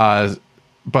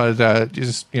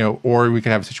 just or we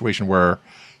could have a situation where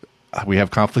we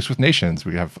have conflicts with nations,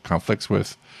 we have conflicts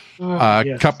with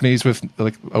yes. companies with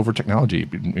like over technology.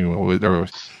 There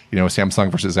was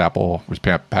Samsung versus Apple with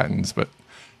patents, but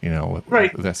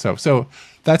right. So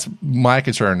that's my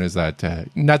concern is that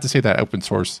not to say that open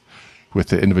source with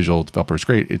the individual developer is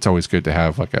great. It's always good to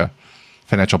have like a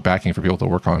financial backing for people to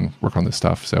work on this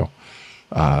stuff. So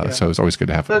it's always good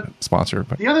to have a sponsor.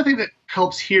 But the other thing that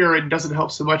helps here and doesn't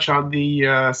help so much on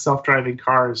the self-driving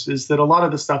cars is that a lot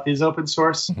of the stuff is open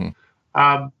source.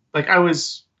 Mm-hmm. Like I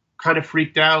was kind of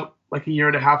freaked out like a year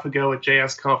and a half ago at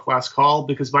JSConf last call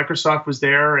because Microsoft was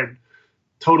there and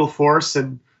Total Force,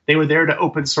 and they were there to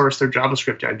open source their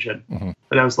JavaScript engine. Mm-hmm.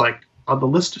 And I was like, on the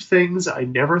list of things I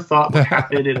never thought would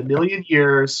happen in a million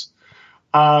years.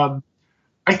 I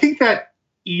think that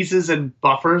eases and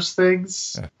buffers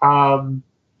things. Yeah.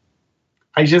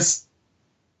 I just,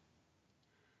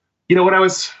 when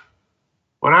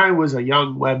I was a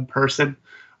young web person,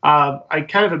 I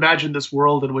kind of imagined this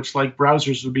world in which like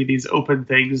browsers would be these open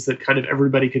things that kind of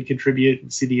everybody could contribute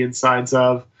and see the insides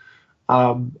of,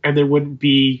 and there wouldn't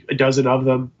be a dozen of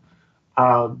them.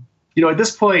 At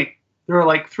this point, there are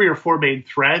like 3 or 4 main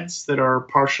threads that are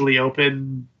partially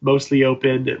open, mostly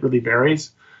open. It really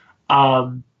varies.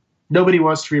 Nobody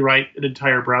wants to rewrite an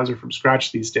entire browser from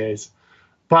scratch these days.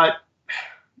 But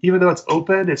even though it's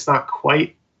open, it's not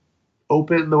quite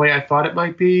open the way I thought it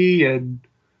might be. And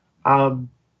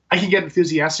I can get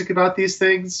enthusiastic about these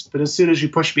things, but as soon as you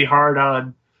push me hard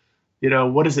on,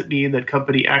 what does it mean that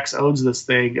company X owns this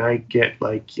thing, I get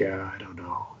like, I don't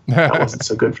know. That wasn't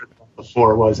so good for them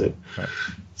before, was it? Right.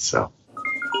 So.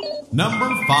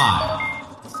 Number 5.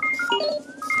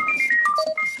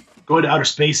 Going to outer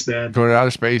space, man. Go to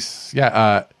outer space.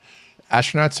 Yeah.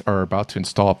 Astronauts are about to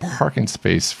install a parking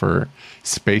space for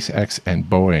SpaceX and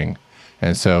Boeing.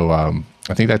 And so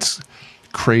I think that's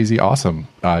crazy awesome.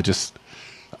 And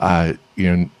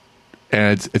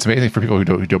it's amazing for people who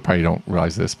probably don't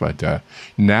realize this, but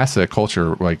NASA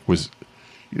culture was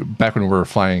back when we were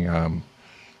flying.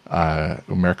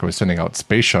 America was sending out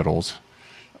space shuttles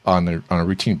on a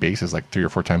routine basis, like 3 or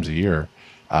 4 times a year.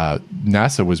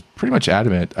 NASA was pretty much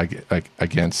adamant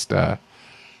against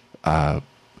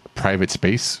private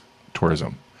space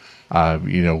tourism.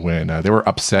 When they were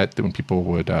upset that when people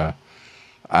would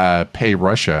pay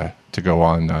Russia to go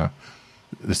on the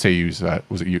Soyuz,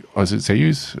 was it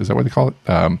Soyuz? Is that what they call it?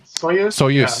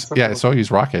 Soyuz. Yeah,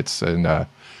 Soyuz rockets, and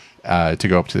to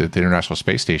go up to the International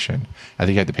Space Station. I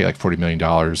think you had to pay like $40 million.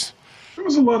 It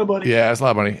was a lot of money. Yeah, it's a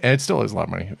lot of money, and it still is a lot of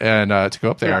money. And to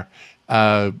go up there.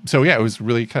 Yeah. It was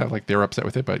really kind of like they were upset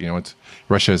with it, but it's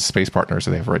Russia's space partner, so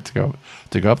they have a right to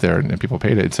go up there, and people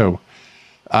paid it. So,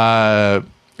 and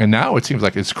now it seems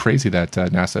like it's crazy that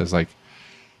NASA is like,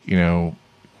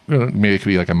 maybe it could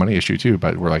be like a money issue too,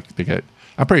 but we're like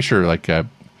I'm pretty sure like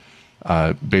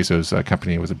Bezos'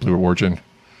 company was a Blue Origin,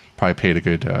 probably paid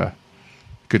a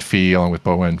good fee along with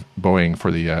Boeing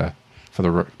for the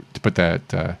to put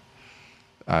that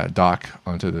dock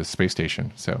onto the space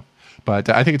station. So. But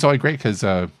I think it's only great because,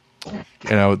 the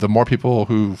more people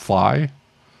who fly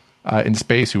in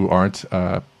space who aren't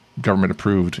government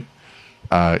approved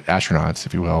astronauts,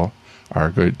 if you will,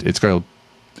 are good. This could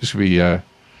be a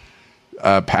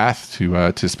path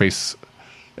to space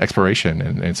exploration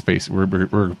and space. We're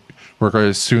going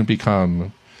to soon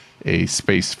become a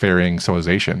spacefaring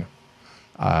civilization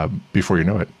before you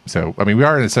know it. So, I mean, we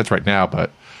are in a sense right now, but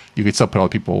you could still put all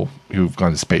the people who've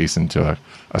gone to space into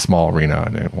a small arena,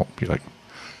 and it won't be like,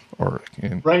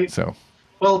 right. So,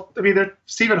 well, I mean,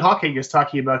 Stephen Hawking is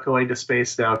talking about going to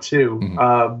space now too.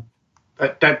 Mm-hmm.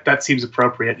 That seems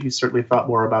appropriate. He certainly thought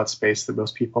more about space than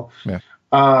most people. Yeah.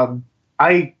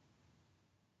 I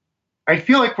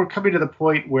feel like we're coming to the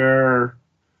point where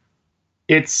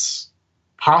it's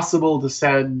possible to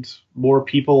send more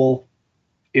people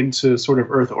into sort of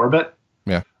Earth orbit.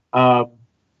 Yeah.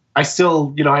 I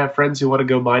still, I have friends who want to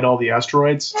go mine all the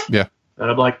asteroids. Yeah. And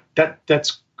I'm like,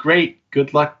 that's great.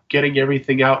 Good luck getting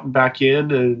everything out and back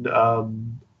in. And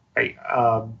where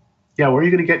are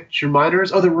you going to get your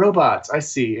miners? Oh, the robots. I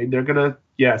see. And they're going to,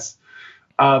 yes.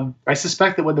 I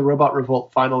suspect that when the robot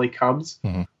revolt finally comes,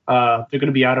 mm-hmm. They're going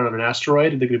to be out on an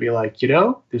asteroid, and they're going to be like,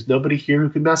 there's nobody here who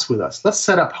can mess with us. Let's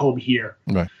set up home here.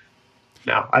 Right.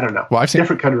 No, I don't know. Well, I've seen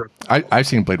different kind of. I've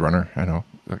seen Blade Runner. I know.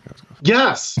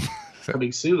 Yes,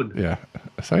 coming soon. Yeah.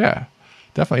 So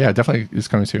definitely it's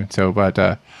coming soon. So, but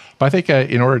I think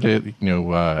in order to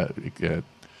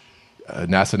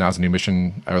NASA now has a new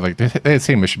mission. Or like they had the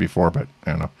same mission before, but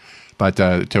I don't know. But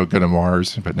to go to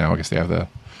Mars, but now I guess they have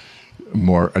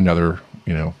another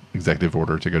executive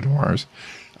order to go to Mars.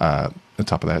 On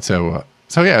top of that, so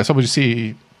we'll just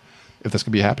see if that's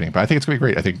gonna be happening. But I think it's gonna be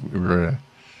great. I think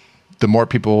the more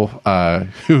people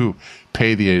who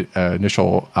pay the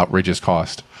initial outrageous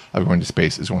cost of going to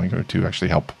space is only going to actually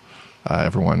help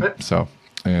everyone. So,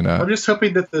 and I'm just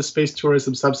hoping that the space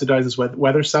tourism subsidizes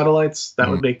weather satellites.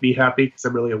 That would make me happy because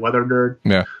I'm really a weather nerd.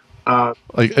 Yeah.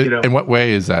 In what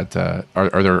way is that?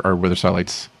 Are weather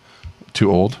satellites too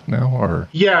old now, or?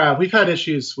 Yeah, we've had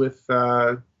issues with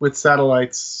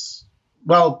satellites.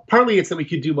 Well, partly it's that we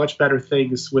could do much better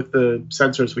things with the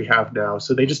sensors we have now.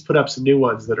 So they just put up some new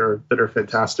ones that are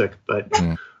fantastic. But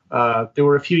there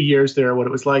were a few years there when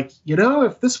it was like,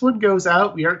 if this one goes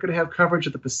out, we aren't going to have coverage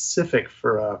of the Pacific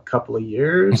for a couple of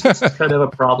years. This is kind of a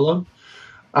problem.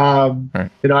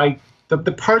 Right.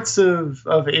 The parts of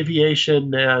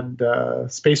aviation and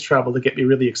space travel that get me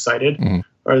really excited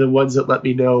are the ones that let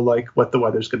me know like what the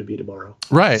weather's going to be tomorrow.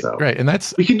 Right, so right, and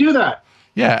we can do that.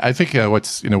 Yeah, I think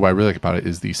what I really like about it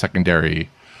is the secondary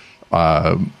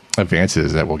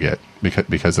advances that we'll get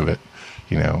because of it.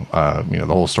 The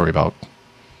whole story about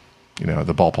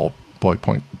the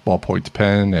ballpoint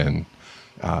pen and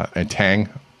Tang.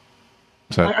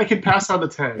 So I can pass on the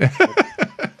Tang.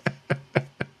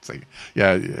 It's like,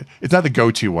 it's not the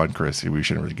go-to one, Chris. We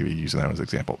shouldn't really give you using that as an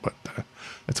example, but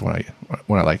that's one I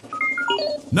like.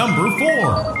 Number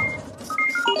 4.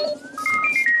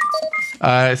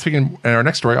 Speaking, and our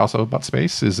next story also about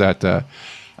space is that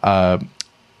about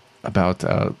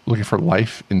looking for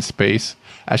life in space.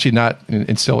 Actually, not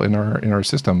still in our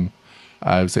system.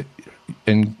 Was it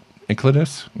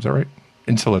Enceladus? Was that right?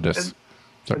 Enceladus.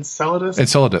 Enceladus?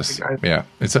 Enceladus. Yeah.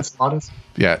 Enceladus?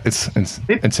 Yeah, it's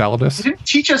Enceladus. They didn't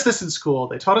teach us this in school.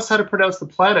 They taught us how to pronounce the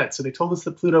planets, and they told us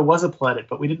that Pluto was a planet,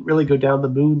 but we didn't really go down the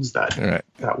moons that way.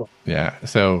 Yeah.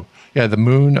 So, the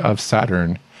moon of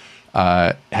Saturn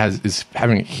is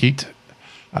having heat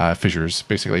fissures.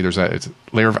 Basically, it's a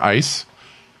layer of ice,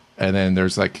 and then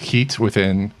there's like heat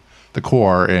within the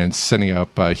core and sending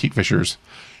up heat fissures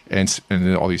and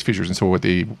then all these fissures. And so what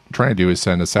they're trying to do is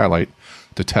send a satellite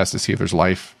to test to see if there's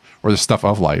life or the stuff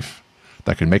of life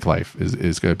that can make life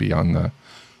is going to be on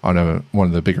one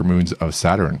of the bigger moons of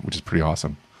Saturn, which is pretty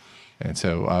awesome. And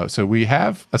so we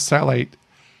have a satellite,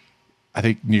 I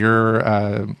think, near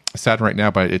Saturn right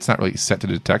now, but it's not really set to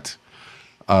detect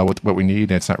what we need,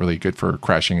 and it's not really good for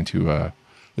crashing into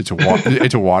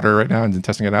water right now and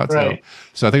testing it out. Right.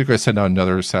 So I think we're going to send out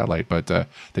another satellite, but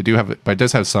they do have, but it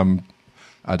does have some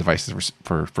devices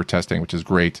for testing, which is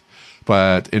great.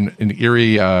 But in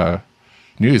eerie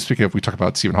news, speaking of, we talk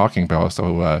about Stephen Hawking, but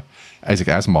also Isaac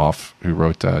Asimov, who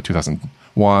wrote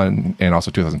 2001 and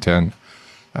also 2010.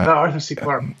 Arthur C.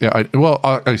 Clarke.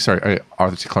 Arthur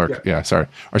C. Clarke. Yeah, sorry.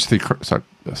 Arthur C. Clarke.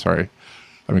 Sorry.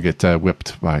 I'm going to get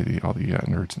whipped by all the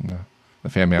nerds in the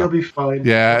fan mail. You'll be fine.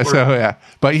 Yeah,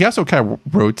 But he also kind of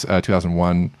wrote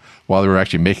 2001 while they were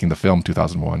actually making the film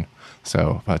 2001.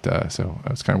 So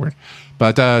it's kind of weird.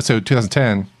 But so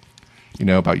 2010,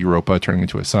 about Europa turning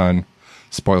into a sun.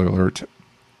 Spoiler alert.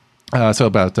 So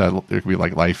about it could be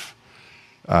like life.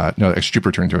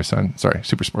 Jupiter turned into a sun. Sorry,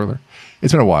 super spoiler.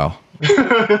 It's been a while.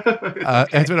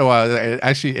 It's been a while.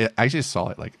 Actually, I just saw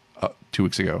it like 2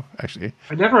 weeks ago. Actually,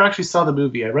 I never actually saw the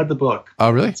movie. I read the book.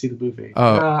 Oh, really? I didn't see the movie.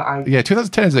 Oh,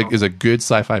 2010 is a good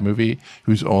sci-fi movie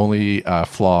whose only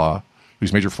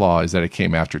whose major flaw is that it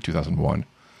came after 2001.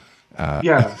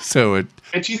 So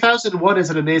and 2001 is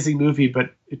an amazing movie,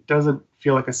 but it doesn't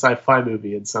feel like a sci-fi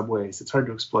movie in some ways. It's hard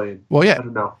to explain. Well, yeah, I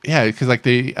don't know. Yeah, because like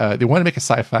they want to make a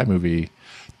sci-fi movie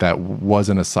that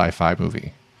wasn't a sci-fi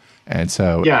movie, and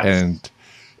so and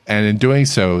in doing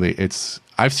so,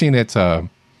 I've seen it.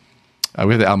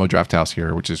 We have the Alamo Drafthouse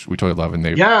here, which we totally love, and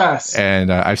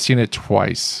and I've seen it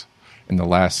twice in the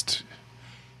last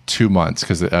 2 months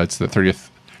because it's the 30th.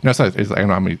 No, it's not. I don't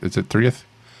know how many. It's the 30th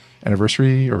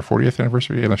anniversary or 40th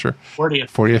anniversary. I'm not sure.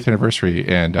 40th anniversary,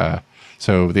 and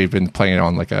so they've been playing it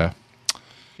on like a.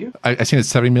 Yeah. I seen a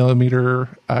 70 millimeter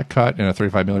cut and a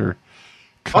 35 millimeter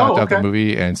cut of the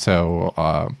movie, and so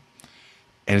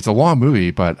and it's a long movie,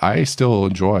 but I still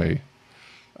enjoy.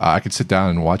 I could sit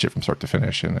down and watch it from start to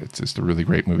finish, and it's just a really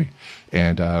great movie.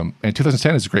 And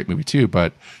 2010 is a great movie too,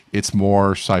 but it's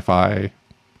more sci-fi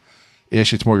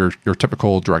ish. It's more your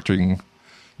typical directing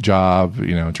job,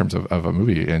 in terms of a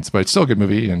movie, but it's still a good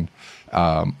movie. And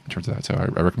in terms of that, so I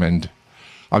recommend.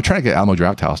 I'm trying to get Alamo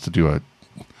Drafthouse to do a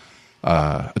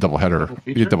double header,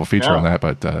 double feature on that,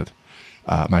 but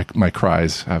my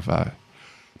cries have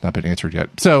not been answered yet.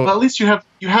 So at least you have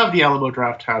the Alamo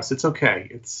Drafthouse. It's okay.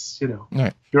 It's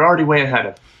right. You're already way ahead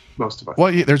of most of us.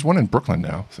 Well, there's one in Brooklyn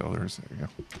now, so there you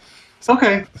go.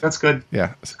 Okay, that's good.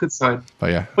 Yeah, it's a good sign.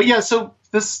 But yeah. So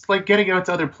this getting out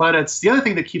to other planets. The other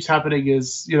thing that keeps happening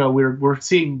is we're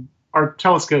seeing our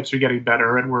telescopes are getting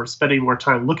better, and we're spending more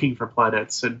time looking for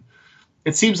planets, and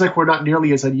it seems like we're not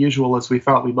nearly as unusual as we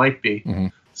thought we might be. Mm-hmm.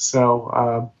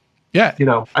 So yeah,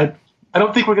 I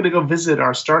don't think we're going to go visit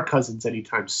our star cousins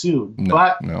anytime soon.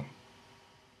 But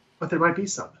there might be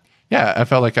some. Yeah, I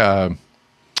felt like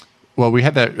we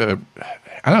had that.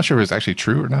 I'm not sure if it's actually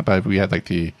true or not, but we had like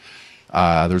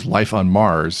there's life on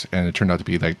Mars, and it turned out to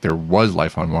be like there was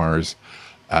life on Mars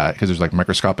because there's like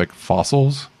microscopic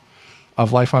fossils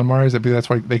of life on Mars. I believe that's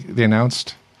why they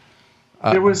announced.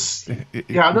 There was,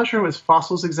 I'm not sure it was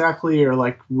fossils exactly or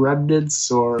like remnants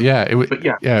or. Yeah, it was. But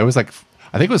it was like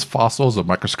I think it was fossils of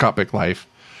microscopic life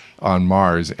on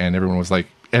Mars, and everyone was like,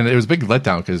 and it was a big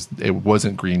letdown because it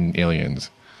wasn't green aliens.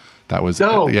 That was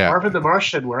Marvin the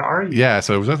Martian. Where are you? Yeah,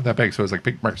 so it wasn't that big. So it was like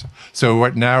big. So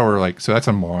right now we're like, so that's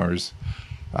on Mars.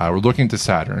 We're looking to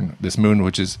Saturn, this moon,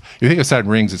 which is you think of Saturn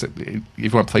rings is if you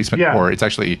want placement for it, it's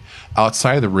actually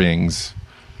outside of the rings,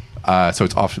 so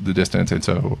it's off to the distance, and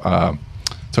so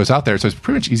it's out there. So it's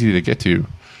pretty much easy to get to,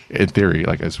 in theory,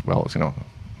 like as well as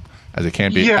as it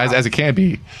can be, as it can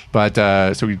be. But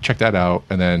so we checked that out,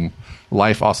 and then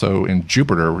life also in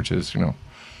Jupiter, which is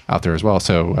out there as well.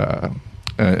 So.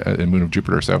 A moon of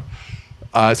Jupiter. So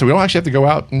we don't actually have to go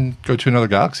out and go to another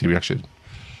galaxy. We actually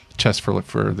test for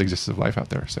the existence of life out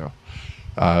there. So,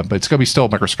 but it's going to be still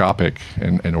microscopic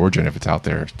in origin if it's out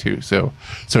there too. So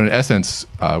in essence,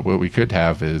 what we could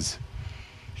have is,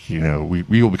 we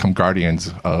will become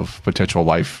guardians of potential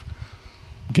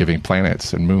life-giving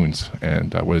planets and moons.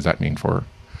 And what does that mean for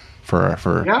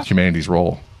humanity's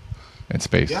role in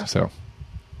space? Yeah. So.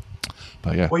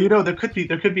 But yeah. Well, there could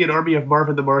be an army of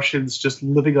Marvin the Martians just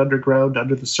living underground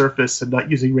under the surface and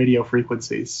not using radio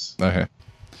frequencies. Okay.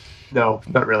 No,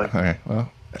 not really. Okay.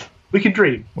 Well, we can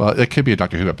dream. Well, it could be a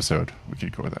Doctor Who episode. We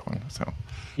could go with that one. So.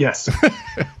 Yes. All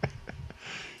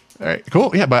right.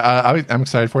 Cool. Yeah, but I'm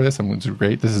excited for this. It's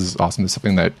great. This is awesome. It's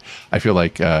something that I feel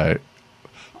like,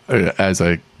 as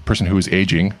a person who is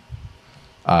aging,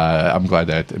 I'm glad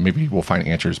that maybe we'll find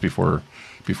answers before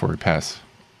we pass.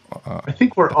 I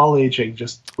think we're all aging,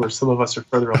 just where some of us are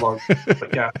further along.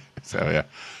 But yeah. So yeah.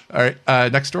 All right.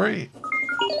 Next story.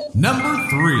 Number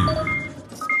 3.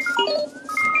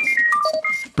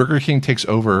 Burger King takes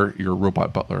over your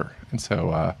robot butler, and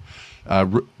so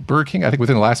Burger King, I think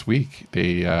within the last week,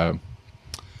 they had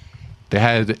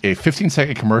a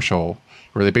 15-second commercial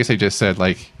where they basically just said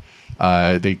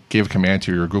they gave a command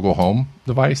to your Google Home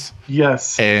device.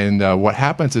 Yes. And what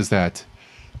happens is that.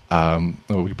 We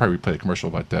could probably play the commercial,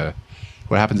 but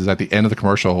what happens is at the end of the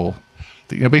commercial,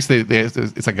 basically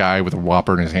it's a guy with a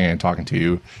Whopper in his hand talking to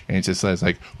you, and he just says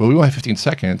well, we only have 15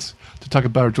 seconds to talk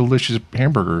about our delicious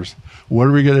hamburgers. What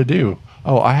are we going to do?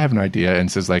 Oh, I have an idea. And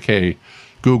says hey,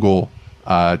 Google,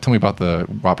 tell me about the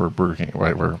Whopper Burger King,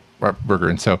 whatever burger.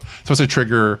 And so it's to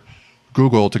trigger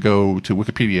Google to go to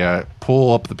Wikipedia,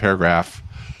 pull up the paragraph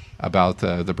about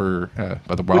the burger,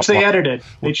 about the which they edited.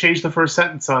 They changed the first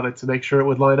sentence on it to make sure it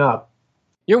would line up.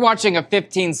 You're watching a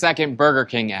 15-second Burger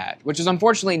King ad, which is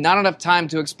unfortunately not enough time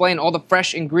to explain all the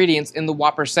fresh ingredients in the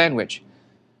Whopper sandwich.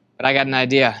 But I got an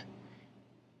idea.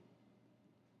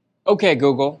 Okay,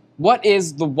 Google, what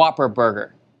is the Whopper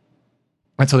burger?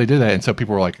 And so they did that, and so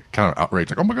people were kind of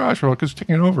outraged, oh my gosh, it's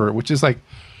taking over, which is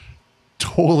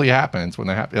totally happens when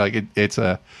that happens. It's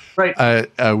a right.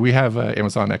 We have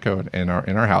Amazon Echo in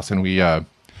our house, and we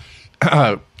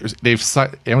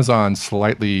Amazon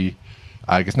slightly,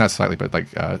 I guess not slightly, but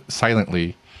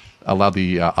silently allowed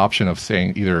the option of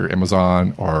saying either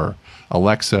Amazon or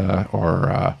Alexa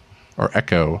or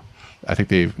Echo. I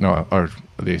think it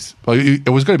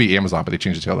was going to be Amazon, but they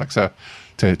changed it to Alexa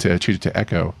to change it to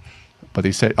Echo. But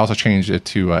they also changed it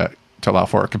to allow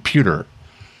for a computer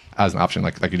as an option,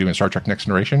 like you do in Star Trek Next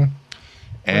Generation.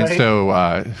 And Right.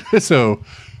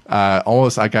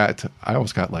 almost I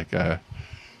almost got like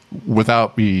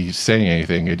without me saying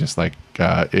anything, it just like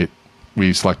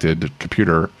we selected the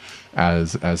computer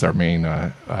as our main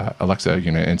Alexa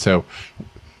unit,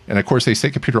 and of course they say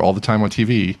computer all the time on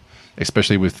TV,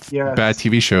 especially with Yes. bad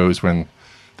TV shows when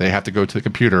they have to go to the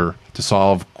computer to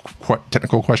solve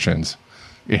technical questions.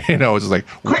 You know, it's just like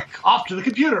Quick, off to the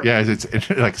computer. yeah, it's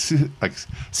like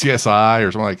CSI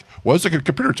or something like. What does the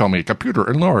computer tell me? Computer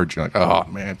enlarge. You're like, oh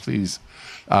man, please.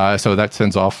 So that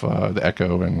sends off the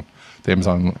Echo and the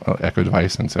Amazon Echo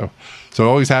device, and so it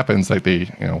always happens like it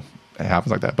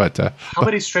happens like that. But How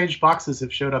many strange boxes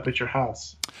have showed up at your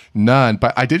house? none.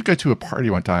 But I did go to a party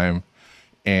one time,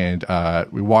 and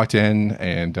we walked in,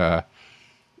 and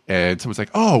someone's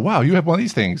like, "Oh wow, you have one of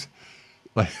these things,"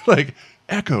 like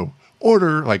Echo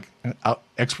order like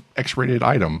X-rated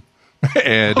item,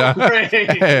 and Great.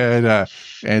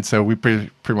 and so we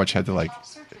pretty much had to like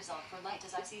Search result for light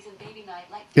as I season baby night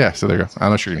light. yeah. So there you go.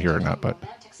 I'm not sure you can hear it or not, but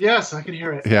Yes, I can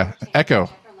hear it. yeah, Echo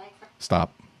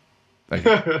stop. Thank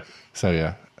you. So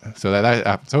yeah. So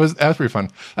that was pretty fun.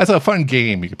 That's a fun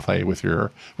game you could play with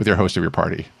your host of your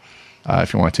party,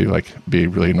 if you want to like be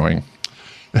really annoying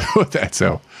with that.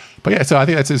 So, but yeah, so I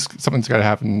think that's just something that's got to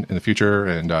happen in the future.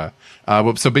 And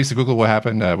so basically, Google, what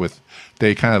happened with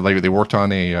they kind of like they worked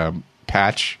on a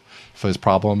patch for this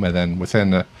problem, and then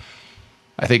within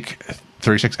I think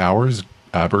 36 hours,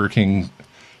 Burger King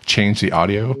changed the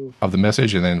audio of the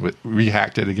message and then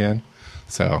rehacked it again.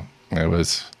 So it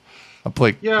was a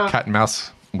cat and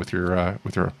mouse with your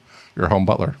home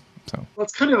butler. So Well,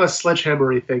 it's kind of a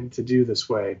sledgehammery thing to do this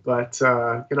way, but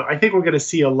I think we're going to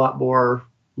see a lot more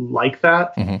like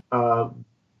that. Mhm.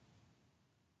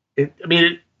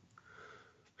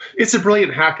 It's a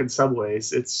brilliant hack in some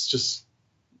ways. It's just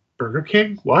Burger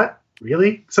King. What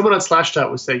really? Someone on Slashdot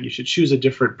was saying you should choose a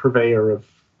different purveyor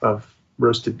of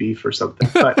roasted beef or something.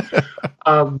 But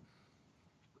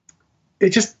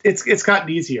it's gotten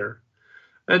easier.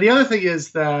 And the other thing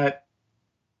is that,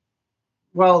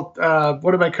 well,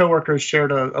 one of my coworkers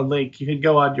shared a link. You can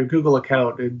go on your Google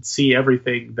account and see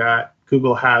everything that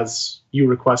Google has you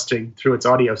requesting through its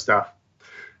audio stuff.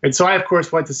 And so I, of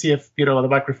course, went to see if the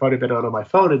microphone had been on my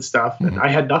phone and stuff, and I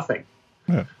had nothing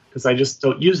because I just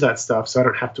don't use that stuff, so I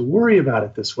don't have to worry about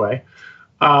it this way.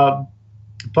 Well,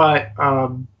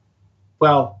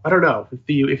 I don't know.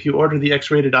 If you order the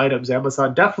X-rated items,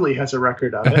 Amazon definitely has a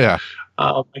record of it. yeah,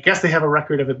 I guess they have a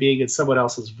record of it being in someone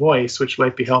else's voice, which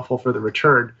might be helpful for the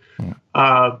return.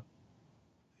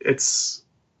 It's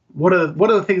one of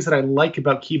the things that I like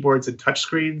about keyboards and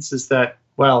touchscreens is that,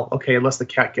 well, okay, unless the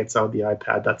cat gets on the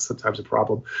iPad, that's sometimes a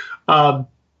problem.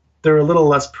 They're a little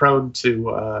less prone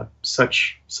to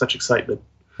such excitement.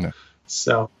 Yeah.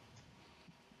 So.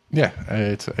 yeah.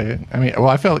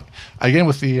 I felt again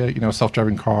with the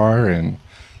self-driving car, and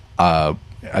I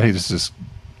think this is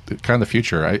kind of the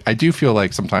future. I do feel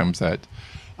like sometimes that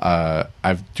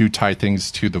I do tie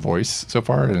things to the voice so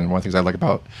far, and one of the things I like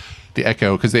about the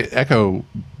Echo, because the Echo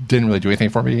didn't really do anything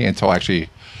for me until I actually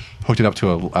hooked it up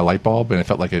to a light bulb, and it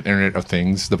felt like an Internet of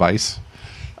Things device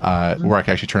where I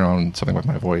could actually turn on something with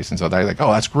my voice. And so they're like,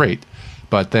 oh, that's great.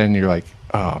 But then you're like,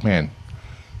 oh man,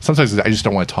 sometimes I just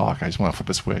don't want to talk. I just want to flip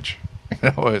a switch.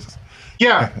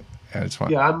 Yeah. And it's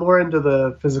fun. Yeah, I'm more into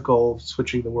the physical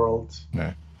switching the world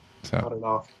Yeah. So. on and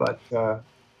off, but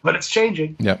it's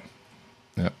changing. Yep.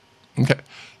 Okay.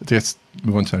 Let's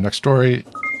move on to the next story.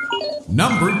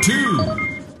 Number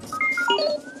 2.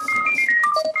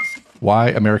 Why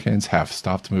Americans have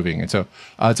stopped moving. And so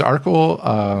it's an article.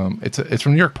 It's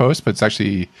from New York Post, but it's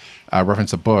actually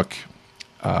referenced a book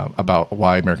about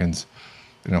why Americans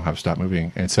have stopped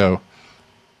moving. And so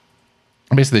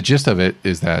basically the gist of it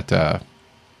is that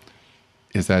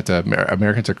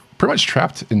Americans are pretty much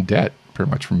trapped in debt,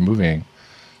 pretty much from moving.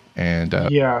 And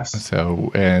Yes.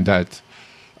 so and that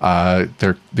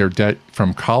their debt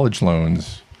from college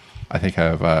loans, I think,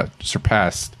 have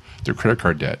surpassed their credit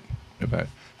card debt. If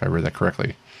I read that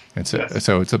correctly. And so, Yes.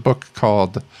 so it's a book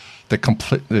called The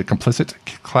Complicit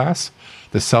Class: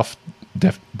 The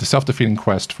Self-Defeating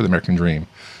Quest for the American Dream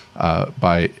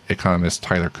by economist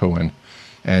Tyler Cowen.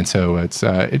 And so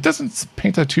it doesn't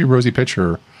paint a too rosy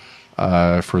picture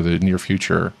for the near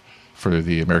future for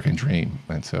the American dream.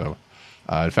 And so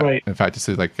in fact, it's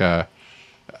like the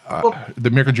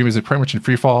American dream is pretty much in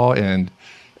free fall, and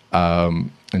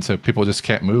so people just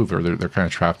can't move, or they're kind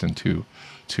of trapped into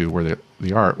where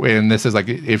they are. And this is like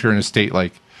if you're in a state,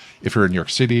 like if you're in New York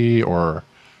City or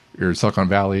you're in Silicon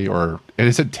Valley, and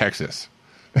it's in Texas,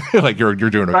 like you're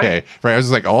doing okay, right? I was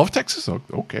just like, all of Texas,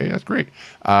 okay, that's great.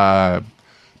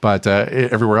 But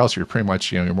everywhere else, you're pretty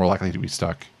much you're more likely to be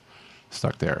stuck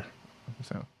stuck there.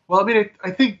 So Well, I mean,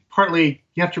 I think partly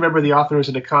you have to remember the author is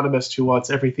an economist who wants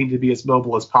everything to be as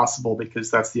mobile as possible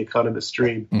because that's the economist's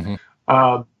dream.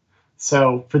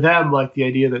 So for them, like the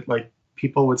idea that like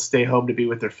people would stay home to be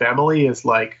with their family is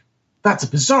like, that's a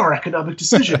bizarre economic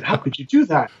decision. How could you do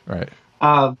that? right.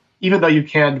 Even though you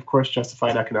can, of course,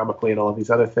 justify it economically and all of these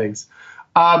other things.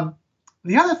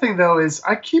 The other thing, though, is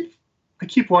I keep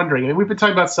wondering. I mean, we've been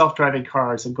talking about self-driving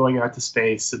cars and going out to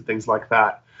space and things like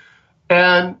that,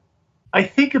 and I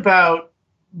think about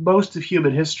most of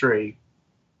human history,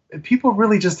 and people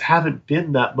really just haven't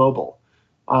been that mobile.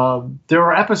 There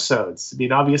are episodes. I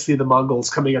mean, obviously, the Mongols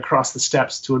coming across the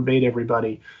steppes to invade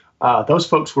everybody. Those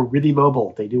folks were really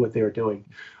mobile. They knew what they were doing.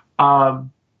 The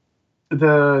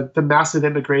massive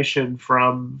immigration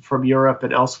from Europe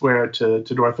and elsewhere to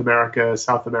North America,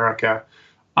 South America.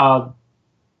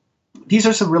 These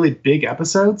are some really big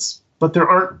episodes, but there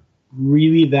aren't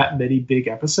really that many big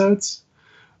episodes.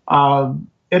 And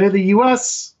in the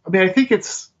U.S., I mean, I think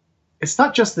it's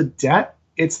not just the debt.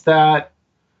 It's that,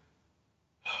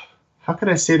 how can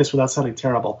I say this without sounding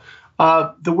terrible?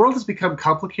 The world has become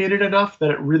complicated enough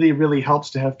that it really, really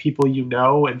helps to have people you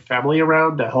know and family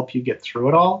around to help you get through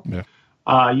it all. Yeah.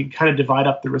 You kind of divide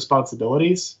up the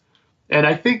responsibilities. And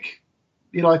I think,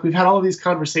 like we've had all of these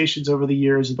conversations over the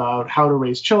years about how to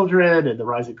raise children and the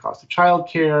rising cost of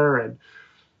childcare. And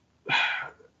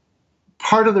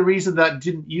part of the reason that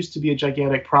didn't used to be a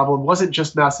gigantic problem wasn't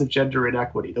just massive gender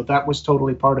inequity, though that was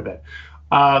totally part of it.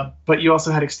 But you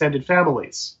also had extended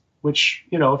families, which,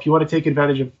 if you want to take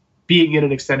advantage of being in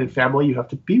an extended family, you have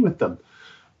to be with them.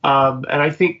 And I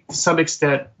think to some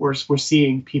extent we're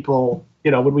seeing people,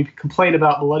 when we complain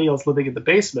about millennials living in the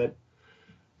basement,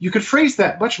 you could phrase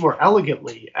that much more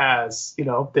elegantly as,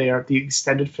 the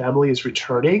extended family is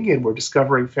returning and we're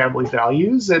discovering family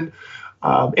values. And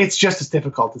it's just as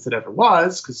difficult as it ever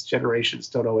was because generations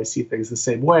don't always see things the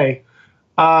same way.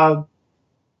 But,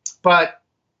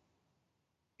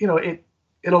 in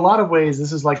a lot of ways,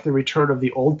 this is like the return of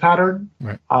the old pattern.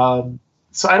 Right.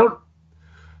 So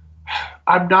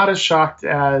I'm not as shocked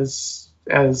as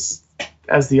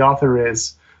the author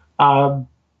is.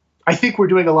 I think we're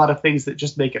doing a lot of things that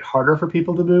just make it harder for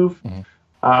people to move.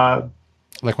 Mm-hmm.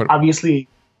 Like what? Obviously,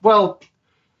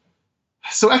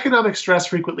 so economic stress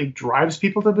frequently drives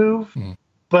people to move,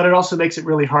 but it also makes it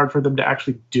really hard for them to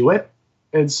actually do it.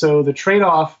 And so the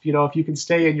trade-off, if you can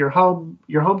stay in your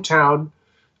hometown,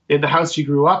 in the house you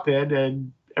grew up in,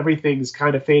 and everything's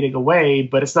kind of fading away,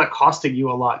 but it's not costing you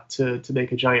a lot to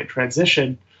make a giant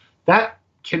transition, that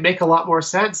can make a lot more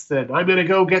sense than I'm going to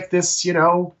go get this,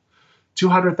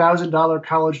 $200,000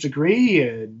 college degree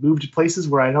and move to places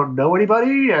where I don't know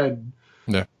anybody. And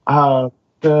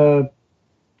the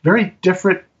very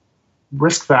different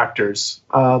risk factors.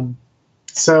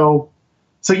 So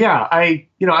yeah,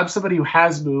 I'm somebody who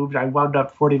has moved. I wound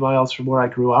up 40 miles from where I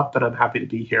grew up, but I'm happy to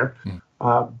be here.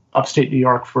 Upstate New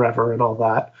York forever and all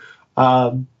that.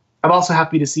 I'm also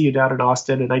happy to see you down in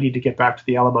Austin, and I need to get back to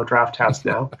the Alamo Draft House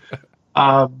now.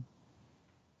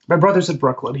 My brother's in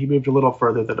Brooklyn. He moved a little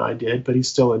further than I did, but he's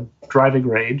still in driving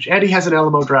range. And he has an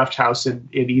Alamo Draft House in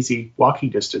easy walking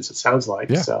distance, it sounds like.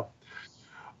 Yeah. So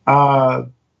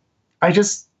I'm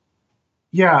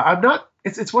not,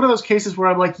 it's one of those cases where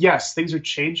I'm like, yes, things are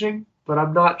changing, but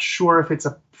I'm not sure if it's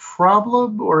a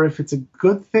problem or if it's a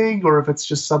good thing or if it's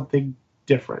just something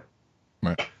different.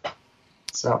 Right.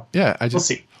 So yeah, we'll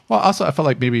see. Well, also I felt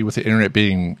like maybe with the internet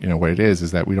being, what it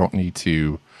is that we don't need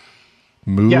to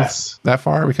move that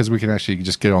far because we can actually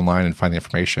just get online and find the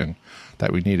information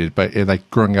that we needed. But like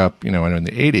growing up, in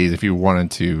the 80s, if you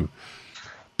wanted to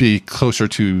be closer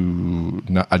to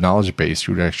a knowledge base,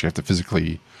 you would actually have to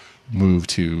physically move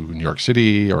to New York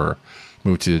City or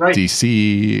move to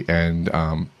DC and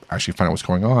actually find out what's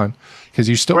going on because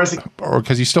you still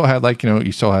had you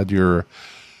still had your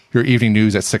evening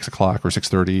news at 6 o'clock or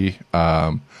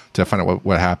 6:30 to find out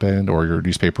what happened, or your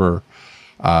newspaper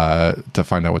to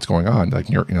find out what's going on, like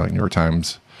New York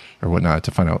Times or whatnot,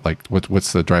 to find out like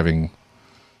what's the driving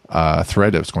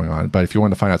thread that's going on. But if you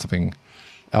want to find out something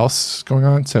else going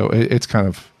on, so it's kind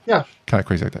of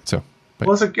crazy like that. So.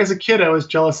 Well, as a kid, I was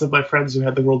jealous of my friends who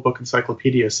had the World Book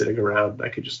Encyclopedia sitting around. I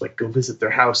could just go visit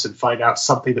their house and find out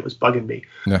something that was bugging me.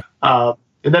 Yeah.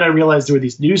 And then I realized there were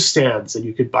these newsstands, and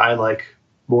you could buy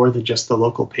more than just the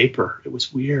local paper. It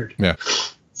was weird. Yeah.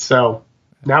 So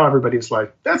now everybody's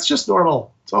like, that's just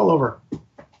normal. It's all over.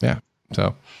 Yeah.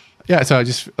 So I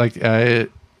just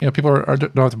people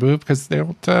don't have to move because they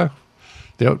don't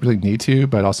really need to.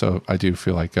 But also, I do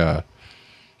feel like.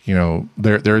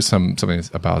 There is something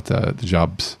about the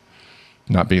jobs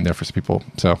not being there for some people.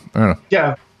 So I don't know.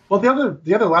 Yeah. Well,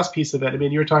 the other last piece of it, I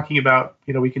mean, you're talking about,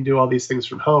 we can do all these things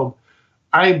from home.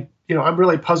 I'm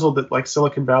really puzzled that like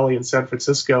Silicon Valley and San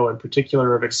Francisco in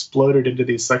particular have exploded into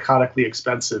these psychotically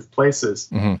expensive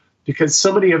places because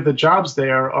so many of the jobs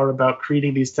there are about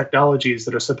creating these technologies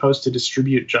that are supposed to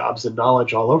distribute jobs and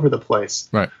knowledge all over the place.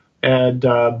 Right. And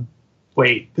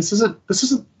wait, this isn't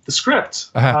the script.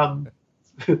 Not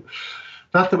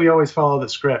that we always follow the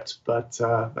script, but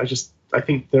I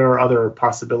think there are other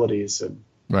possibilities. And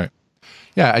right.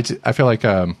 Yeah, I feel like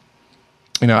I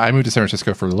moved to San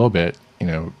Francisco for a little bit,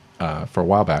 for a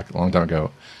while back, a long time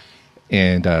ago,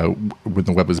 and when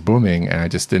the web was booming, and I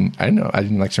didn't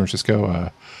like San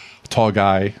Francisco. Tall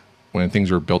guy when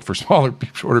things were built for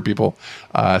shorter people,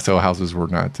 so houses were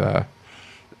not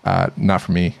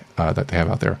for me that they have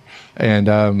out there,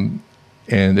 and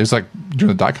there's like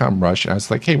during the .com rush, I was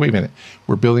like, hey, wait a minute,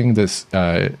 we're building this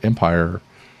empire.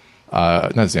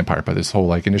 Not this empire, but this whole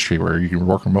like industry where you can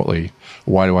work remotely.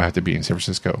 Why do I have to be in San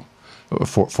Francisco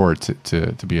for it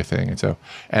to be a thing? And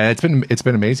it's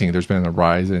been amazing. There's been a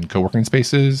rise in co-working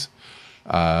spaces.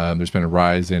 There's been a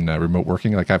rise in remote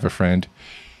working. Like I have a friend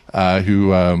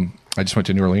who I just went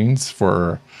to New Orleans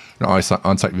for an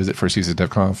on-site visit for CSS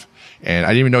DevConf, and I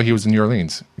didn't even know he was in New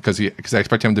Orleans because I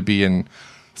expect him to be in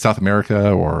South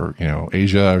America or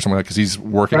Asia or something like that, because he's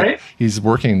working. Right? He's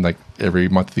working like every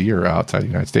month of the year outside the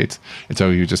United States, and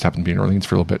so he just happened to be in New Orleans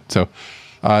for a little bit. So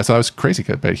that was crazy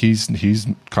good. But he's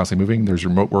constantly moving. There's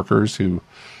remote workers who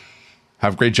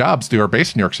have great jobs who are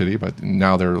based in New York City, but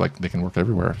now they're like they can work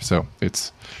everywhere. So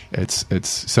it's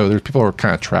so there's people who are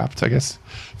kind of trapped, I guess,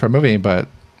 from moving, but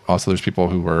also there's people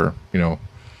who are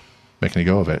making a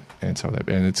go of it, and so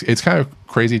it's kind of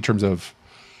crazy in terms of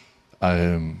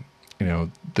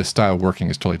the style of working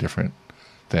is totally different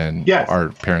than our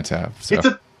parents have.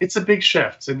 So. It's a big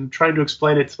shift, and trying to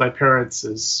explain it to my parents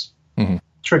is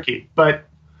tricky. But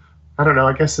I don't know.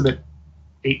 I guess I'm at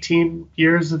 18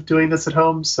 years of doing this at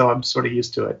home, so I'm sort of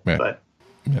used to it. Yeah. But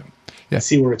yeah. I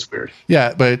see where it's weird.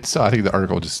 Yeah, but I think the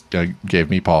article just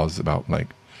gave me pause about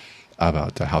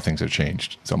how things have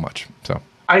changed so much. So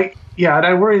and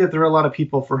I worry that there are a lot of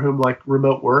people for whom like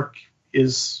remote work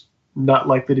is not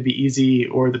likely to be easy,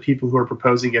 or the people who are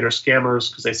proposing it are scammers,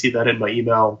 because I see that in my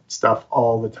email stuff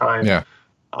all the time. Yeah.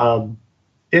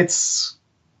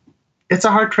 It's a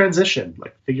hard transition,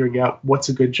 like figuring out what's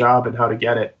a good job and how to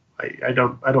get it. I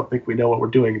don't think we know what we're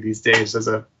doing these days as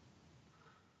a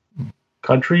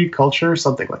country, culture,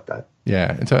 something like that.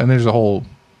 Yeah. And there's a whole,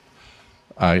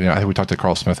 I think we talked to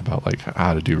Carl Smith about like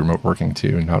how to do remote working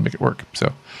too and how to make it work.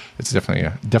 So it's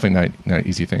definitely not an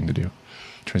easy thing to do,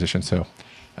 transition. So,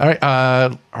 all right.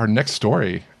 Our next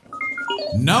story.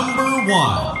 Number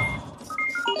 1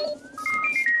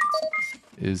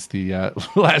 is the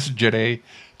Last Jedi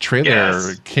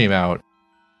trailer came out.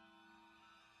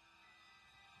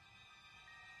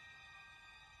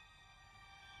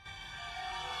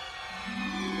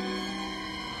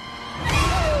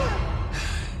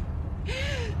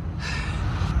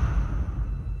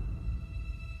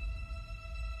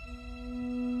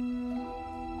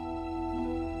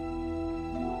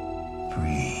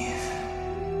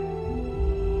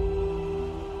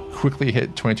 Quickly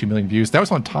hit 22 million views. That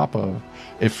was on top of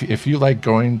if you like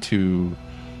going to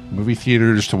movie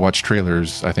theaters to watch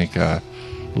trailers. I think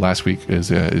last week is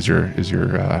your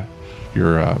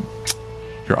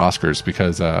Oscars,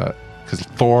 because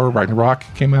Thor Ragnarok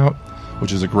came out,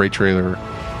 which is a great trailer,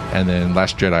 and then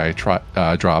Last Jedi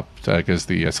dropped because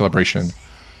the celebration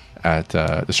at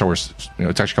the Star Wars,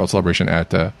 it's actually called Celebration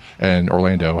at in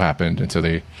Orlando happened, and so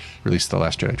they released the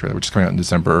Last Jedi trailer, which is coming out in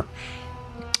December,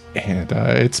 and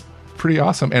it's pretty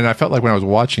awesome. And I felt like when I was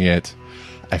watching it,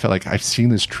 I felt like I've seen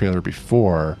this trailer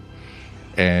before,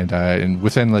 and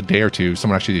within a day or two,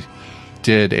 someone actually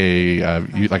did a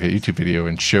YouTube video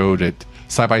and showed it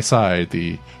side by side,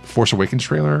 the Force Awakens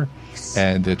trailer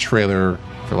and the trailer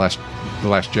for the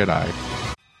Last Jedi.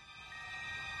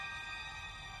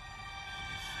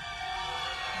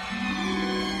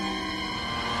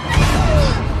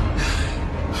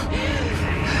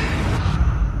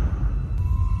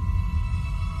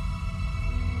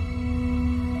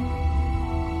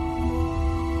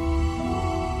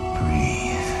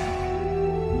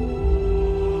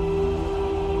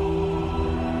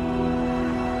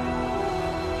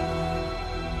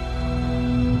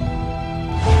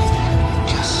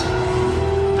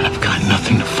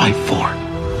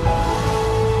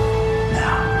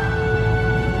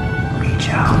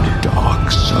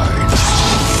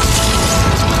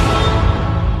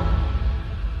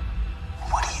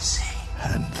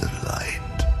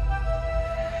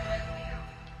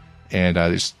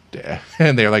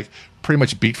 And they're like pretty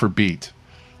much beat for beat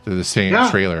They're the same Yeah.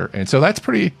 trailer, and so that's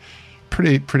pretty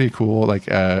cool. Like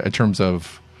in terms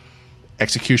of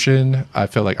execution, I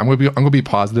feel like I'm gonna be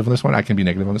positive on this one. I can be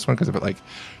negative on this one because I feel like,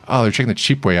 oh, they're taking the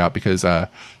cheap way out because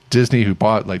Disney, who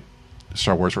bought like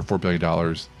Star Wars for $4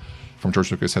 billion from George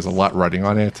Lucas, has a lot riding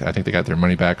on it. I think they got their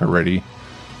money back already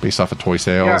based off of toy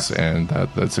sales Yes. and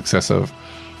the success of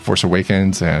Force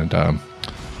Awakens and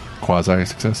quasi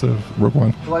success of Rogue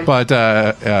One. Like- But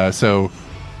so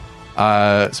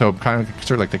I'm kind of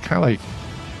concerned, like they kind of like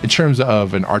in terms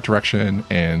of an art direction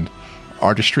and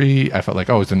artistry, I felt like,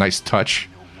 oh, it's a nice touch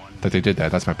that they did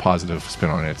that. That's my positive spin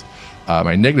on it.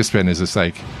 My negative spin is it's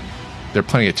like they're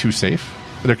playing it too safe.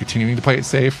 They're continuing to play it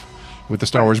safe with the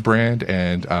Star Wars brand,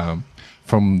 and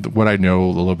from what I know a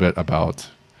little bit about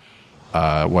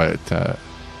what The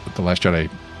Last Jedi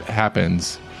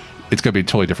happens, it's going to be a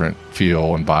totally different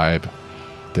feel and vibe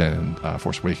than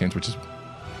Force Awakens, which is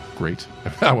great.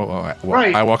 I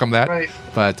welcome that.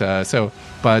 Right. So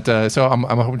I'm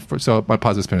hoping for. So my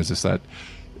positive spin is just that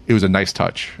it was a nice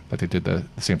touch that they did the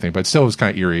same thing, but still it was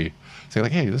kind of eerie. Say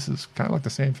like, hey, this is kind of like the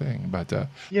same thing, but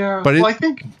Yeah. But well, it- I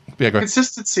think yeah, go ahead.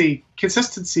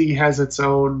 consistency has its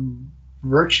own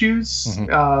virtues.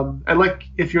 Mm-hmm. And like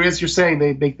if you're as you're saying,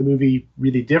 they make the movie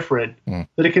really different. Mm-hmm.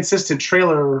 That a consistent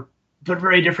trailer, but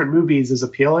very different movies is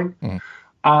appealing.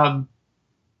 Mm-hmm.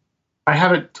 I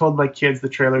haven't told my kids the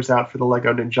trailer's out for the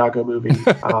Lego Ninjago movie.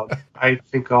 I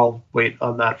think I'll wait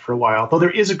on that for a while. Though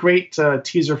there is a great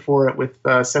teaser for it with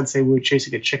Sensei Wu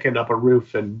chasing a chicken up a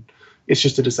roof, and it's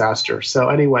just a disaster. So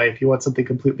anyway, if you want something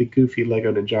completely goofy,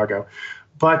 Lego Ninjago.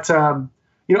 But on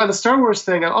the Star Wars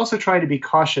thing, I'm also trying to be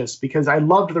cautious because I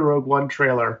loved the Rogue One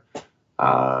trailer.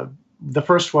 The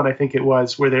first one, I think it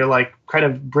was, where they're like kind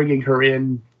of bringing her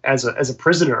in as a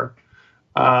prisoner.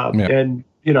 And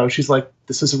she's like,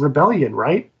 this is a rebellion,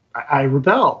 right? I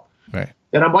rebel. Right.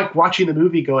 And I'm like watching the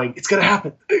movie going, it's going to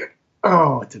happen.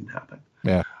 Oh, it didn't happen.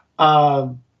 Yeah.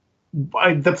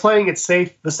 The playing it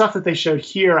safe, the stuff that they showed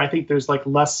here, I think there's like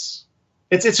less.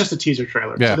 It's just a teaser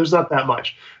trailer, Yeah. so there's not that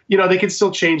much. They can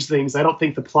still change things. I don't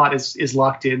think the plot is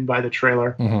locked in by the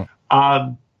trailer.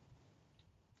 Mm-hmm.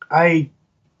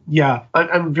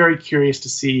 I'm very curious to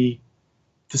see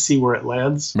where it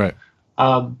lands. Right.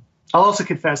 I'll also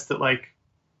confess that like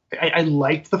I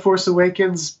liked The Force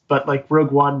Awakens, but like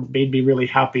Rogue One made me really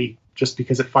happy just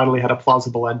because it finally had a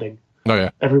plausible ending. Oh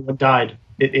yeah. Everyone died.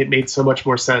 It made so much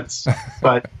more sense.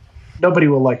 But nobody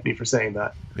will like me for saying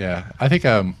that. Yeah, I think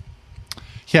the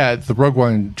Rogue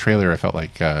One trailer I felt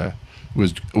like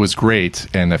was great,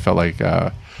 and I felt like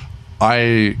I'm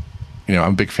a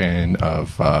big fan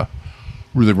of the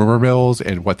rumor mills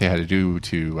and what they had to do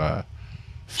to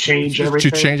Change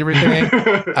everything.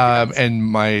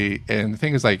 And the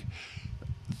thing is like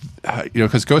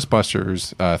because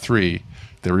Ghostbusters 3,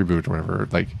 the reboot or whatever,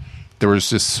 like there was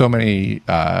just so many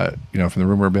from the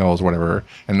rumor mills or whatever,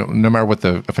 and no matter what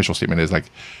the official statement is, like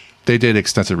they did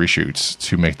extensive reshoots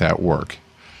to make that work,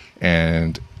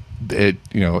 and it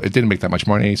didn't make that much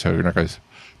money, so you're not going to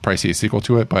probably see a sequel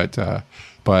to it, but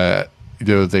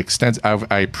the extent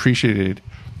I appreciated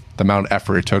the amount of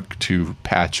effort it took to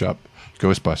patch up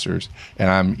Ghostbusters, and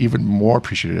I'm even more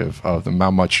appreciative of the how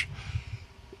much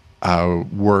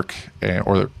work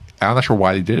I'm not sure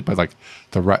why they did it, but like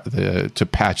the to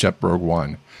patch up Rogue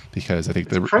One, because I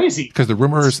think It's crazy. because the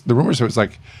rumors was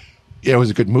like it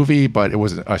was a good movie, but it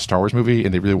wasn't a Star Wars movie,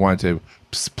 and they really wanted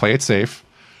to play it safe,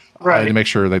 Right. to make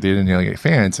sure that they didn't alienate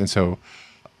fans, and so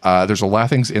there's a lot of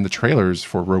things in the trailers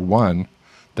for Rogue One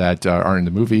that aren't in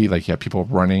the movie, like you have people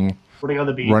running on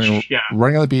the beach.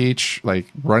 running on the beach, like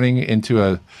running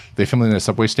into they filmed it in a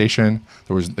subway station.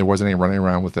 There wasn't any running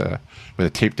around with a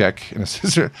tape deck and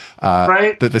a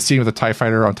Right. The scene with the TIE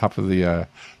fighter on top of the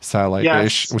satellite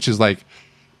dish, Yes. which is like,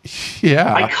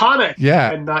 yeah, Iconic.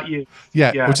 Yeah. And not you.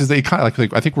 yeah, Yes. which is the iconic.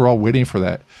 Like I think we're all waiting for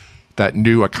that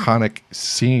new iconic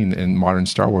scene in modern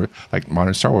Star Wars.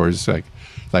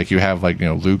 Like you have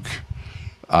Luke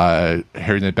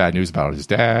hearing the bad news about his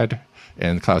dad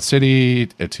in Cloud City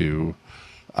to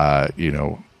I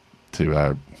don't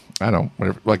know,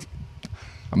 whatever. Like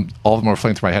all of them are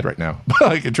flying through my head right now.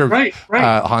 Like in terms Right.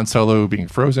 Han Solo being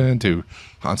frozen to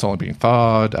Han Solo being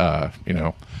thawed.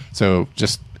 So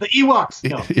just The Ewoks.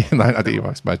 No. not the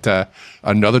Ewoks, but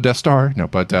another Death Star. No,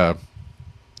 but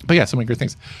yeah, so many great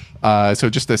things. So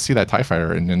just to see that TIE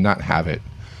fighter and then not have it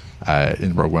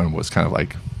in Rogue One was kind of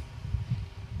like,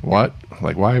 what?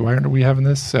 Like, why aren't we having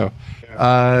this? So,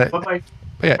 But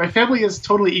yeah. my family is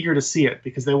totally eager to see it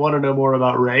because they want to know more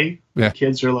about Rey. Yeah. The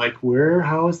kids are like,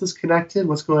 how is this connected?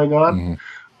 What's going on?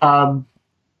 Mm-hmm.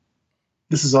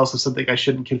 This is also something I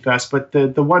shouldn't confess, but the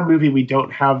one movie we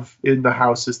don't have in the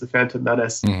house is The Phantom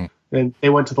Menace. Mhm. and they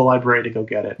went to the library to go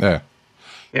get it. Yeah.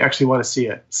 They actually want to see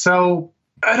it. So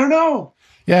I don't know.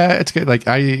 Yeah, it's good. Like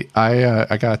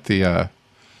I got the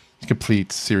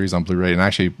complete series on Blu-ray, and I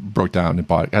actually broke down and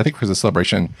bought. I think because the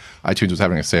Celebration, iTunes was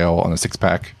having a sale on a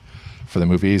 6-pack for the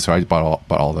movies, so I bought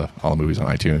all the movies on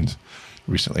iTunes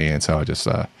recently, and so I just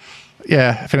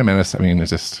Phantom Menace. I mean, it's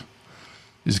just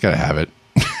you just gotta have it.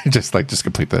 just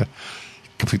complete the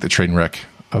train wreck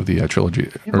of the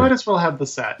trilogy. You might as well have the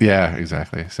set. Yeah,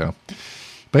 exactly. So,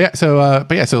 but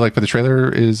the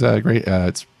trailer is great.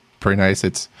 It's pretty nice.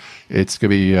 It's gonna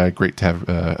be great to have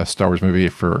a Star Wars movie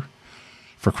for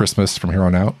Christmas from here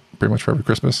on out, pretty much for every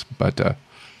Christmas. But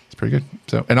it's pretty good.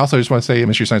 So, and also I just want to say,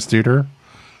 Mystery Science Theater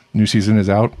new season is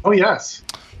out. Oh yes.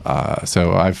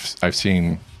 So I've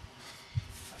seen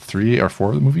 3 or 4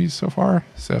 of the movies so far.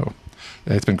 So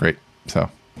it's been great. So,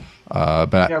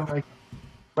 but yeah,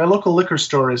 my local liquor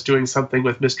store is doing something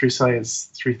with Mystery Science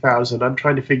 3000. I'm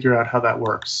trying to figure out how that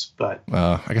works, but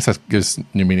I guess that gives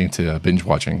new meaning to binge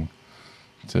watching.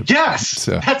 Yes,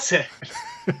 that's it.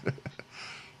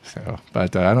 So,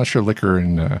 but I'm not sure liquor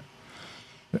and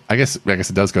I guess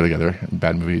it does go together.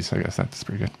 Bad movies, I guess that's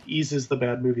pretty good. Eases the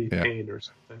bad movie pain or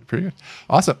something. Pretty good.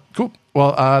 Awesome. Cool.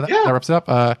 Well, that wraps it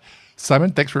up.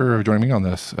 Simon, thanks for joining me on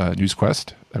this news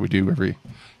quest that we do every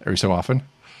so often.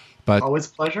 But always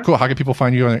a pleasure. Cool. How can people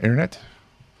find you on the internet?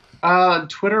 On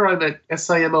Twitter, I'm at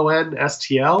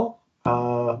SIMONSTL.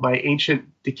 My ancient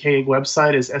decaying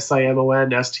website is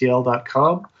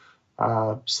SIMONSTL.com.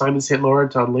 Simon St.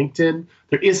 Laurent on LinkedIn.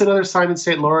 There is another Simon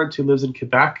St. Laurent who lives in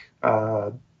Quebec.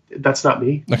 That's not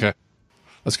me. Okay.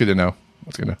 That's good to know.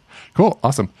 Cool.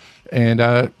 Awesome. And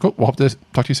cool. We'll hope to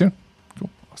talk to you soon.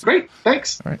 Cool. Awesome. Great.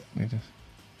 Thanks. All right. I need to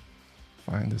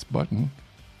find this button.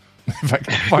 If I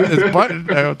can find this button,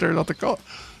 I'll turn off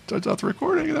the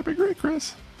recording. That'd be great,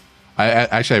 Chris. I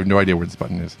actually have no idea where this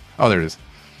button is. Oh, there it is.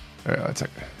 All right, let's check.